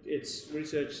 its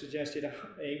research suggested,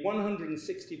 a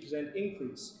 160%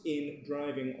 increase in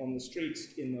driving on the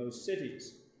streets in those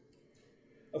cities.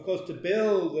 Of course, to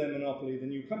build their monopoly, the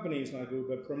new companies like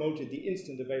Uber promoted the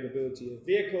instant availability of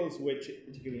vehicles, which,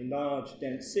 particularly in large,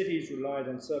 dense cities, relied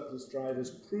on surplus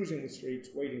drivers cruising the streets,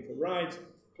 waiting for rides,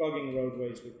 clogging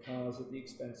roadways with cars at the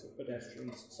expense of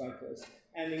pedestrians, cyclists,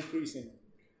 and increasing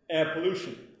air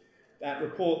pollution. That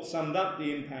report summed up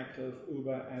the impact of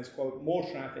Uber as, quote, more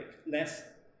traffic, less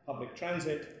public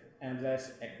transit, and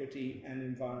less equity and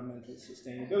environmental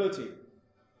sustainability.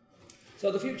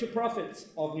 So the future profits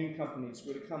of new companies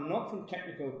would come not from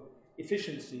technical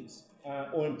efficiencies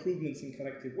or improvements in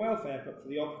collective welfare, but for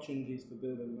the opportunities for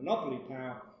building monopoly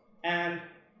power and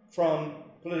from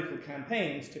political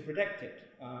campaigns to protect it.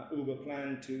 Uber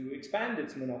planned to expand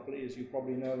its monopoly, as you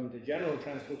probably know, into general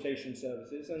transportation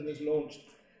services, and has launched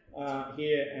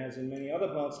here, as in many other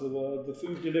parts of the world, the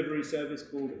food delivery service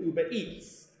called Uber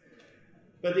Eats.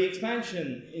 But the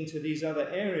expansion into these other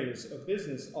areas of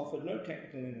business offered no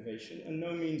technical innovation and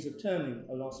no means of turning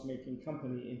a loss-making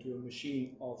company into a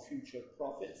machine of future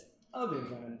profits, other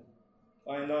than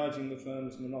by enlarging the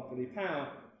firm's monopoly power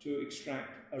to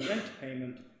extract a rent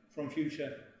payment from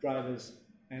future drivers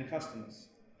and customers.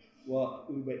 What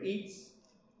Uber Eats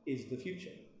is the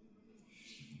future.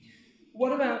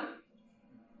 What about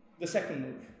the second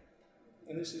move?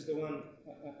 And this is the one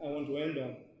I want to end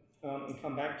on and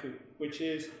come back to, which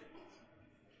is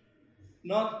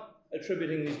not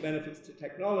attributing these benefits to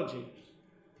technology,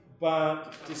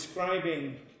 but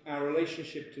describing our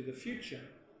relationship to the future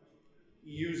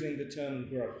using the term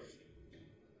growth.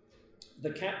 The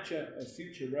capture of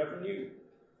future revenue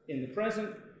in the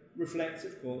present reflects,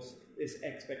 of course, this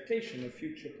expectation of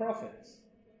future profits.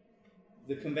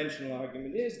 The conventional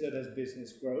argument is that as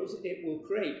business grows, it will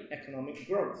create economic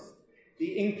growth.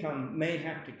 The income may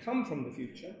have to come from the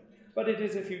future, but it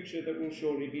is a future that will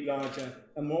surely be larger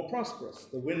and more prosperous.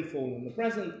 The windfall in the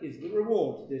present is the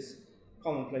reward, this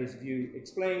commonplace view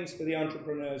explains, for the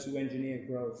entrepreneurs who engineer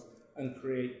growth and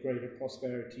create greater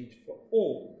prosperity for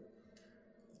all.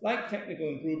 Like technical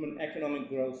improvement, economic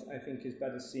growth, I think, is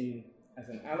better seen as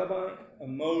an alibi, a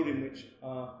mode in which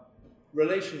our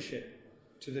relationship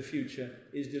to the future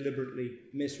is deliberately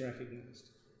misrecognized.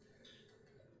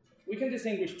 We can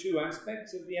distinguish two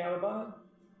aspects of the alibi.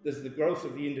 There's the growth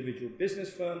of the individual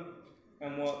business firm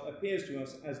and what appears to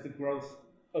us as the growth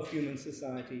of human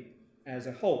society as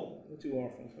a whole. The two are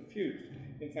often confused.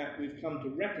 In fact, we've come to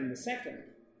reckon the second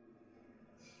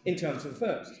in terms of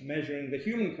first, measuring the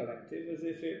human collective as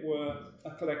if it were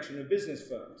a collection of business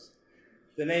firms.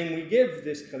 The name we give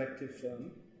this collective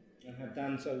firm, and have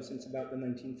done so since about the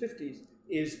 1950s,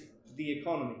 is the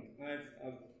economy.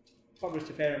 I've published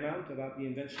a fair amount about the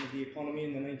invention of the economy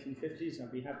in the 1950s.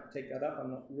 I'd be happy to take that up.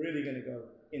 I'm not really going to go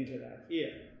into that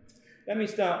here. Let me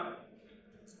start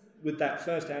with that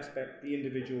first aspect, the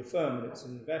individual firm and its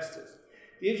investors.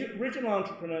 The original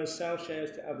entrepreneurs sell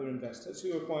shares to other investors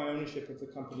who acquire ownership of the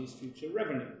company's future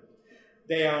revenue.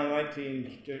 They are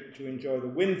unlikely to enjoy the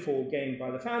windfall gained by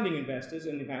the founding investors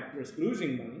and in fact risk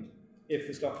losing money if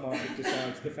the stock market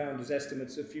decides the founders'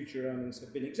 estimates of future earnings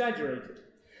have been exaggerated.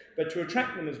 But to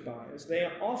attract them as buyers, they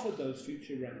are offered those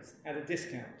future rents at a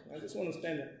discount. I just want to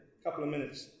spend a couple of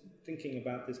minutes thinking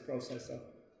about this process of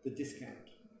the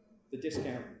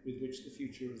discount with which the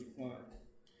future is acquired.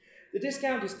 The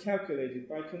discount is calculated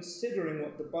by considering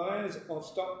what the buyers of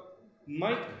stock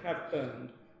might have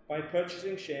earned by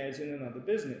purchasing shares in another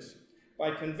business.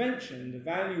 By convention, the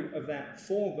value of that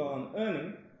foregone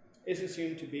earning is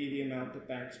assumed to be the amount that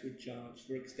banks would charge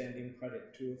for extending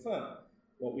credit to a firm,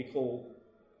 what we call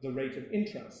the rate of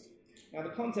interest. Now, the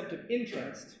concept of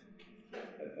interest,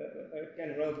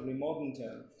 again, a relatively modern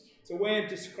term, it's a way of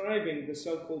describing the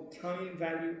so-called time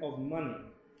value of money,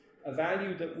 a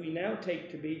value that we now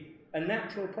take to be a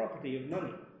natural property of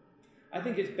money. I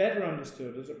think it's better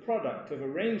understood as a product of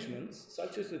arrangements,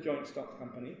 such as the joint stock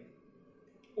company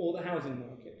or the housing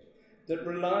market, that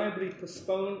reliably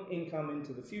postpone income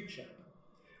into the future.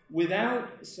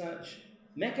 Without such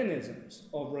mechanisms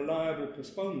of reliable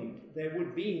postponement, there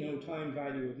would be no time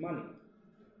value of money.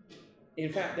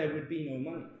 In fact, there would be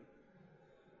no money.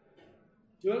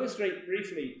 To illustrate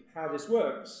briefly how this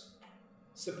works,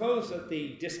 suppose that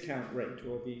the discount rate,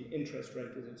 or the interest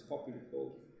rate as it's popularly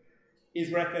called,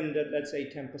 is reckoned at, let's say,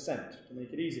 10%, to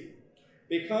make it easy.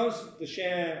 Because the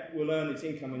share will earn its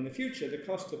income in the future, the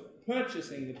cost of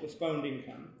purchasing the postponed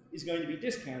income is going to be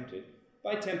discounted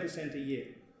by 10% a year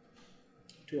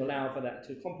to allow for that,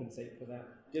 to compensate for that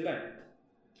delay.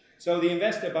 So the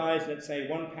investor buys, let's say,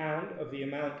 £1 of the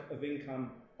amount of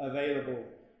income available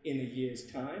in a year's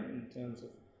time in terms of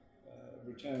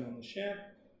return on the share,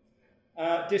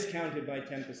 discounted by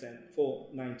 10% for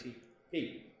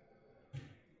 90p.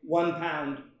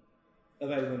 £1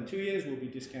 available in 2 years will be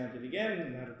discounted again,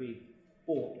 and that'll be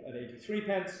bought at 83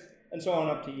 pence, and so on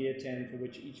up to year 10, for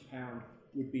which each pound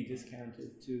would be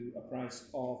discounted to a price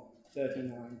of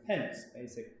 39 pence,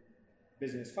 basic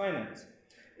business finance.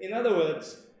 In other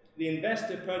words, the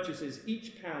investor purchases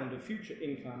each pound of future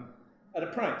income at a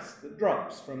price that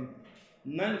drops from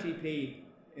 90p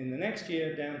in the next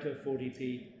year down to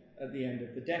 40p at the end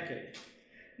of the decade.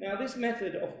 Now, this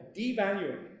method of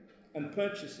devaluing and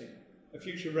purchasing a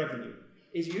future revenue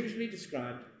is usually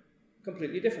described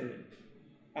completely differently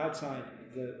outside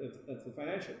of the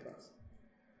financial price.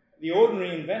 The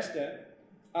ordinary investor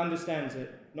understands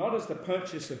it not as the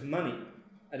purchase of money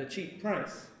at a cheap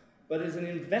price, but as an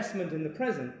investment in the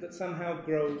present that somehow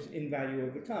grows in value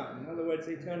over time. In other words,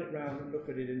 they turn it around and look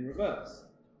at it in reverse.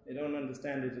 They don't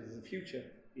understand it as the future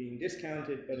being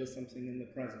discounted, but as something in the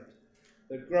present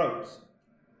that grows.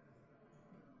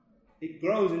 It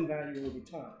grows in value over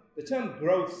time. The term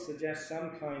growth suggests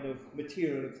some kind of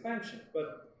material expansion,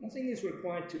 but nothing is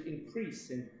required to increase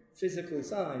in physical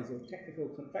size or technical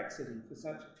complexity for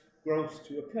such growth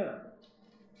to occur.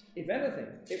 If anything,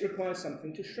 it requires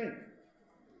something to shrink.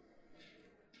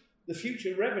 The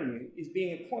future revenue is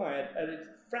being acquired at a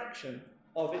fraction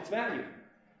of its value,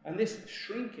 and this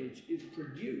shrinkage is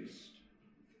produced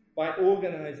by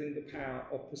organizing the power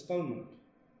of postponement.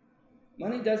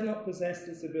 Money does not possess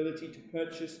this ability to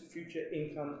purchase future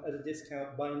income at a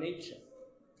discount by nature.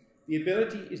 The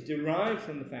ability is derived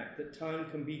from the fact that time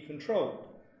can be controlled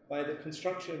by the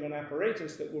construction of an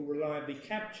apparatus that will reliably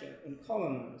capture and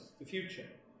colonize the future.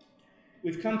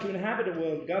 We've come to inhabit a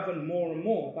world governed more and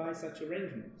more by such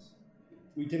arrangements.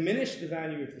 We diminish the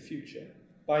value of the future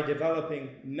by developing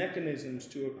mechanisms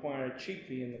to acquire it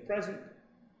cheaply in the present,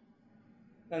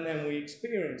 and then we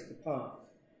experience the path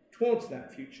towards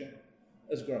that future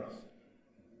as growth.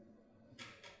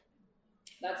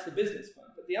 That's the business part.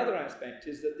 But the other aspect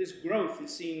is that this growth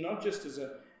is seen not just as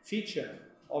a feature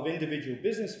of individual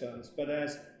business firms, but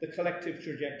as the collective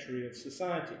trajectory of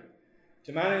society.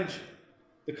 To manage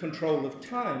the control of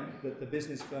time that the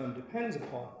business firm depends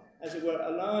upon, as it were,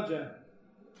 a larger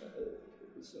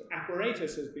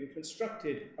apparatus has been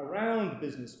constructed around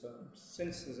business firms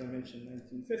since, as I mentioned,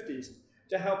 the 1950s,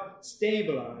 to help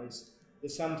stabilize the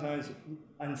sometimes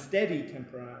unsteady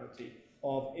temporality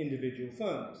of individual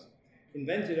firms.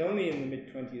 Invented only in the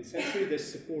mid-20th century,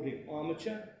 this supporting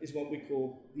armature is what we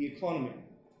call the economy.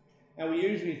 Now, we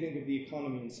usually think of the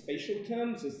economy in spatial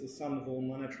terms as the sum of all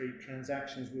monetary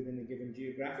transactions within a given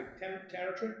geographic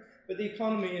territory, but the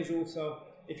economy is also,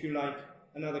 if you like,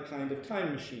 another kind of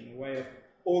time machine, a way of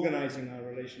organizing our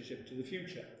relationship to the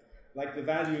future. Like the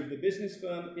value of the business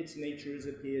firm, its nature is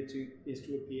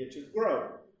to appear to grow,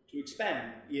 to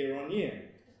expand year on year.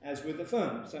 As with the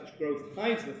firm, such growth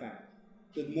hides the fact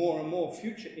that more and more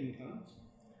future income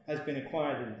has been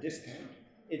acquired at a discount.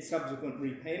 Its subsequent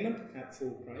repayment at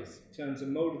full price turns a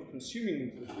mode of consuming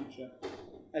into the future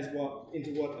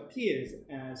into what appears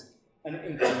as an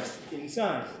increase in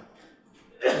size.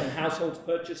 When households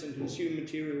purchase and consume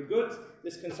material goods,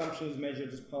 this consumption is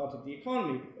measured as part of the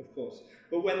economy, of course.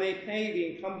 But when they pay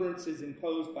the encumbrances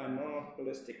imposed by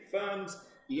monopolistic firms,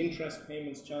 the interest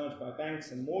payments charged by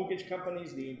banks and mortgage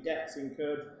companies, the debts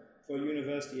incurred for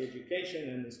university education,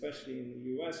 and especially in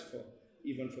the US,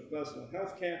 even for personal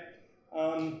health care,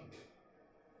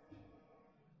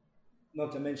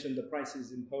 not to mention the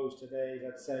prices imposed today,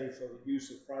 let's say, for the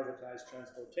use of privatized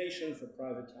transportation, for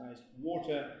privatized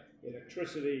water,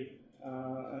 electricity,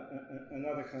 and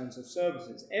other kinds of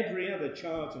services. Every other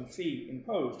charge and fee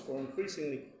imposed for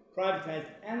increasingly privatized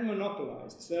and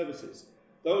monopolized services,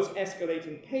 those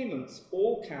escalating payments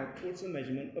all count towards the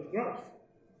measurement of growth.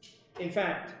 In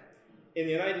fact, in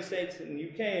the United States and the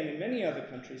UK and in many other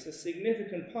countries, a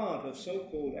significant part of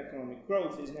so-called economic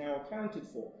growth is now accounted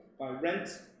for by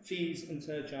rents, fees, and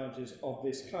surcharges of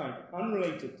this kind,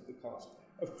 unrelated to the cost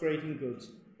of creating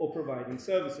goods or providing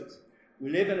services.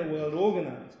 We live in a world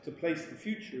organized to place the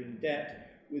future in debt,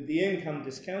 with the income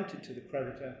discounted to the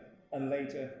creditor and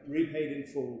later repaid in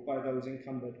full by those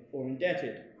encumbered or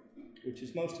indebted, which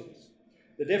is most of us.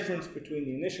 The difference between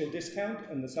the initial discount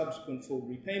and the subsequent full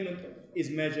repayment is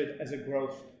measured as a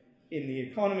growth in the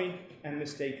economy and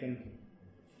mistaken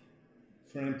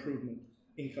for an improvement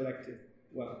in collective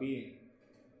well-being.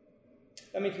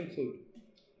 Let me conclude.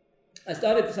 I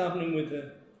started this afternoon with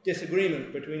the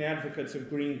disagreement between advocates of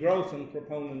green growth and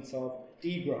proponents of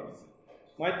degrowth.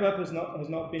 My purpose has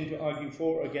not been to argue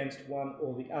for or against one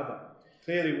or the other.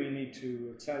 Clearly, we need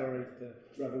to accelerate the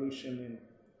revolution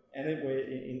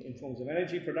in forms of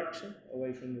energy production,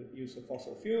 away from the use of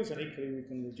fossil fuels, and equally we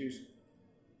can reduce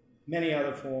many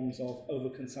other forms of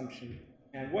overconsumption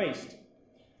and waste.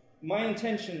 My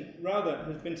intention, rather,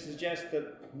 has been to suggest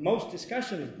that most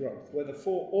discussion of growth, whether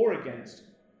for or against,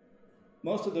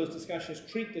 most of those discussions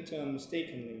treat the term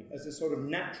mistakenly as a sort of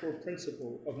natural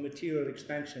principle of material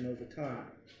expansion over time.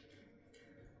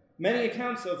 Many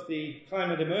accounts of the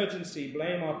climate emergency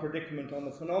blame our predicament on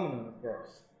the phenomenon of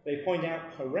growth. They point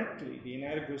out correctly the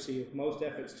inadequacy of most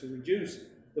efforts to reduce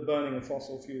the burning of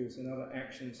fossil fuels and other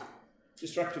actions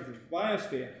destructive of the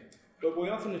biosphere, but we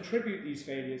often attribute these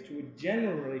failures to a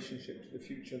general relationship to the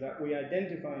future that we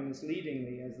identify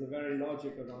misleadingly as the very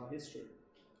logic of our history.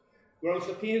 Growth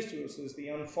appears to us as the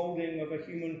unfolding of a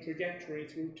human trajectory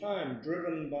through time,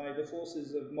 driven by the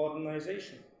forces of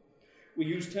modernization. We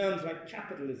use terms like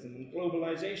capitalism and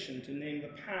globalization to name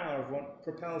the power of what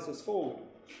propels us forward.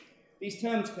 These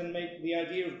terms can make the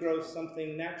idea of growth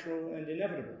something natural and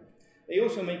inevitable. They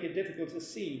also make it difficult to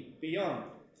see beyond.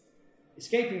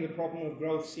 Escaping the problem of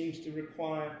growth seems to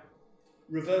require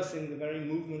reversing the very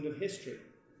movement of history.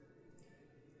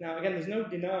 Now, again, there's no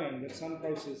denying that some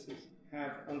processes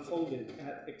have unfolded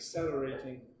at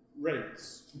accelerating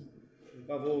rates,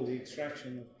 above all the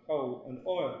extraction of coal and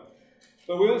oil.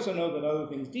 But we also know that other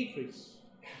things decrease,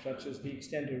 such as the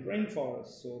extent of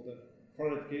rainforests or the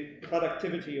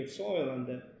productivity of soil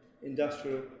under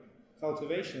industrial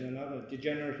cultivation and other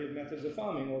degenerative methods of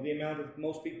farming, or the amount of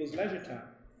most people's leisure time.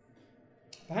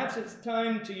 Perhaps it's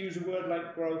time to use a word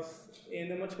like growth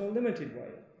in a much more limited way,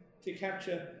 to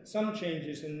capture some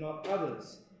changes and not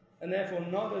others, and therefore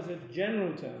not as a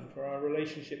general term for our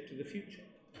relationship to the future.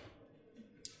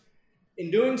 In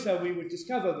doing so, we would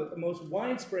discover that the most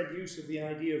widespread use of the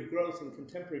idea of growth in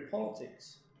contemporary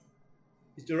politics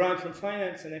is derived from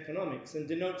finance and economics and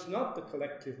denotes not the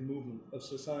collective movement of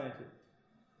society,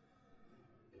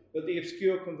 but the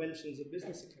obscure conventions of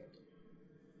business accounting.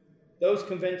 Those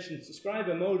conventions describe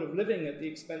a mode of living at the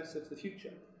expense of the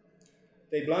future.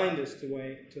 They blind us to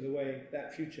the way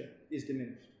that future is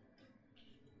diminished.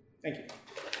 Thank you.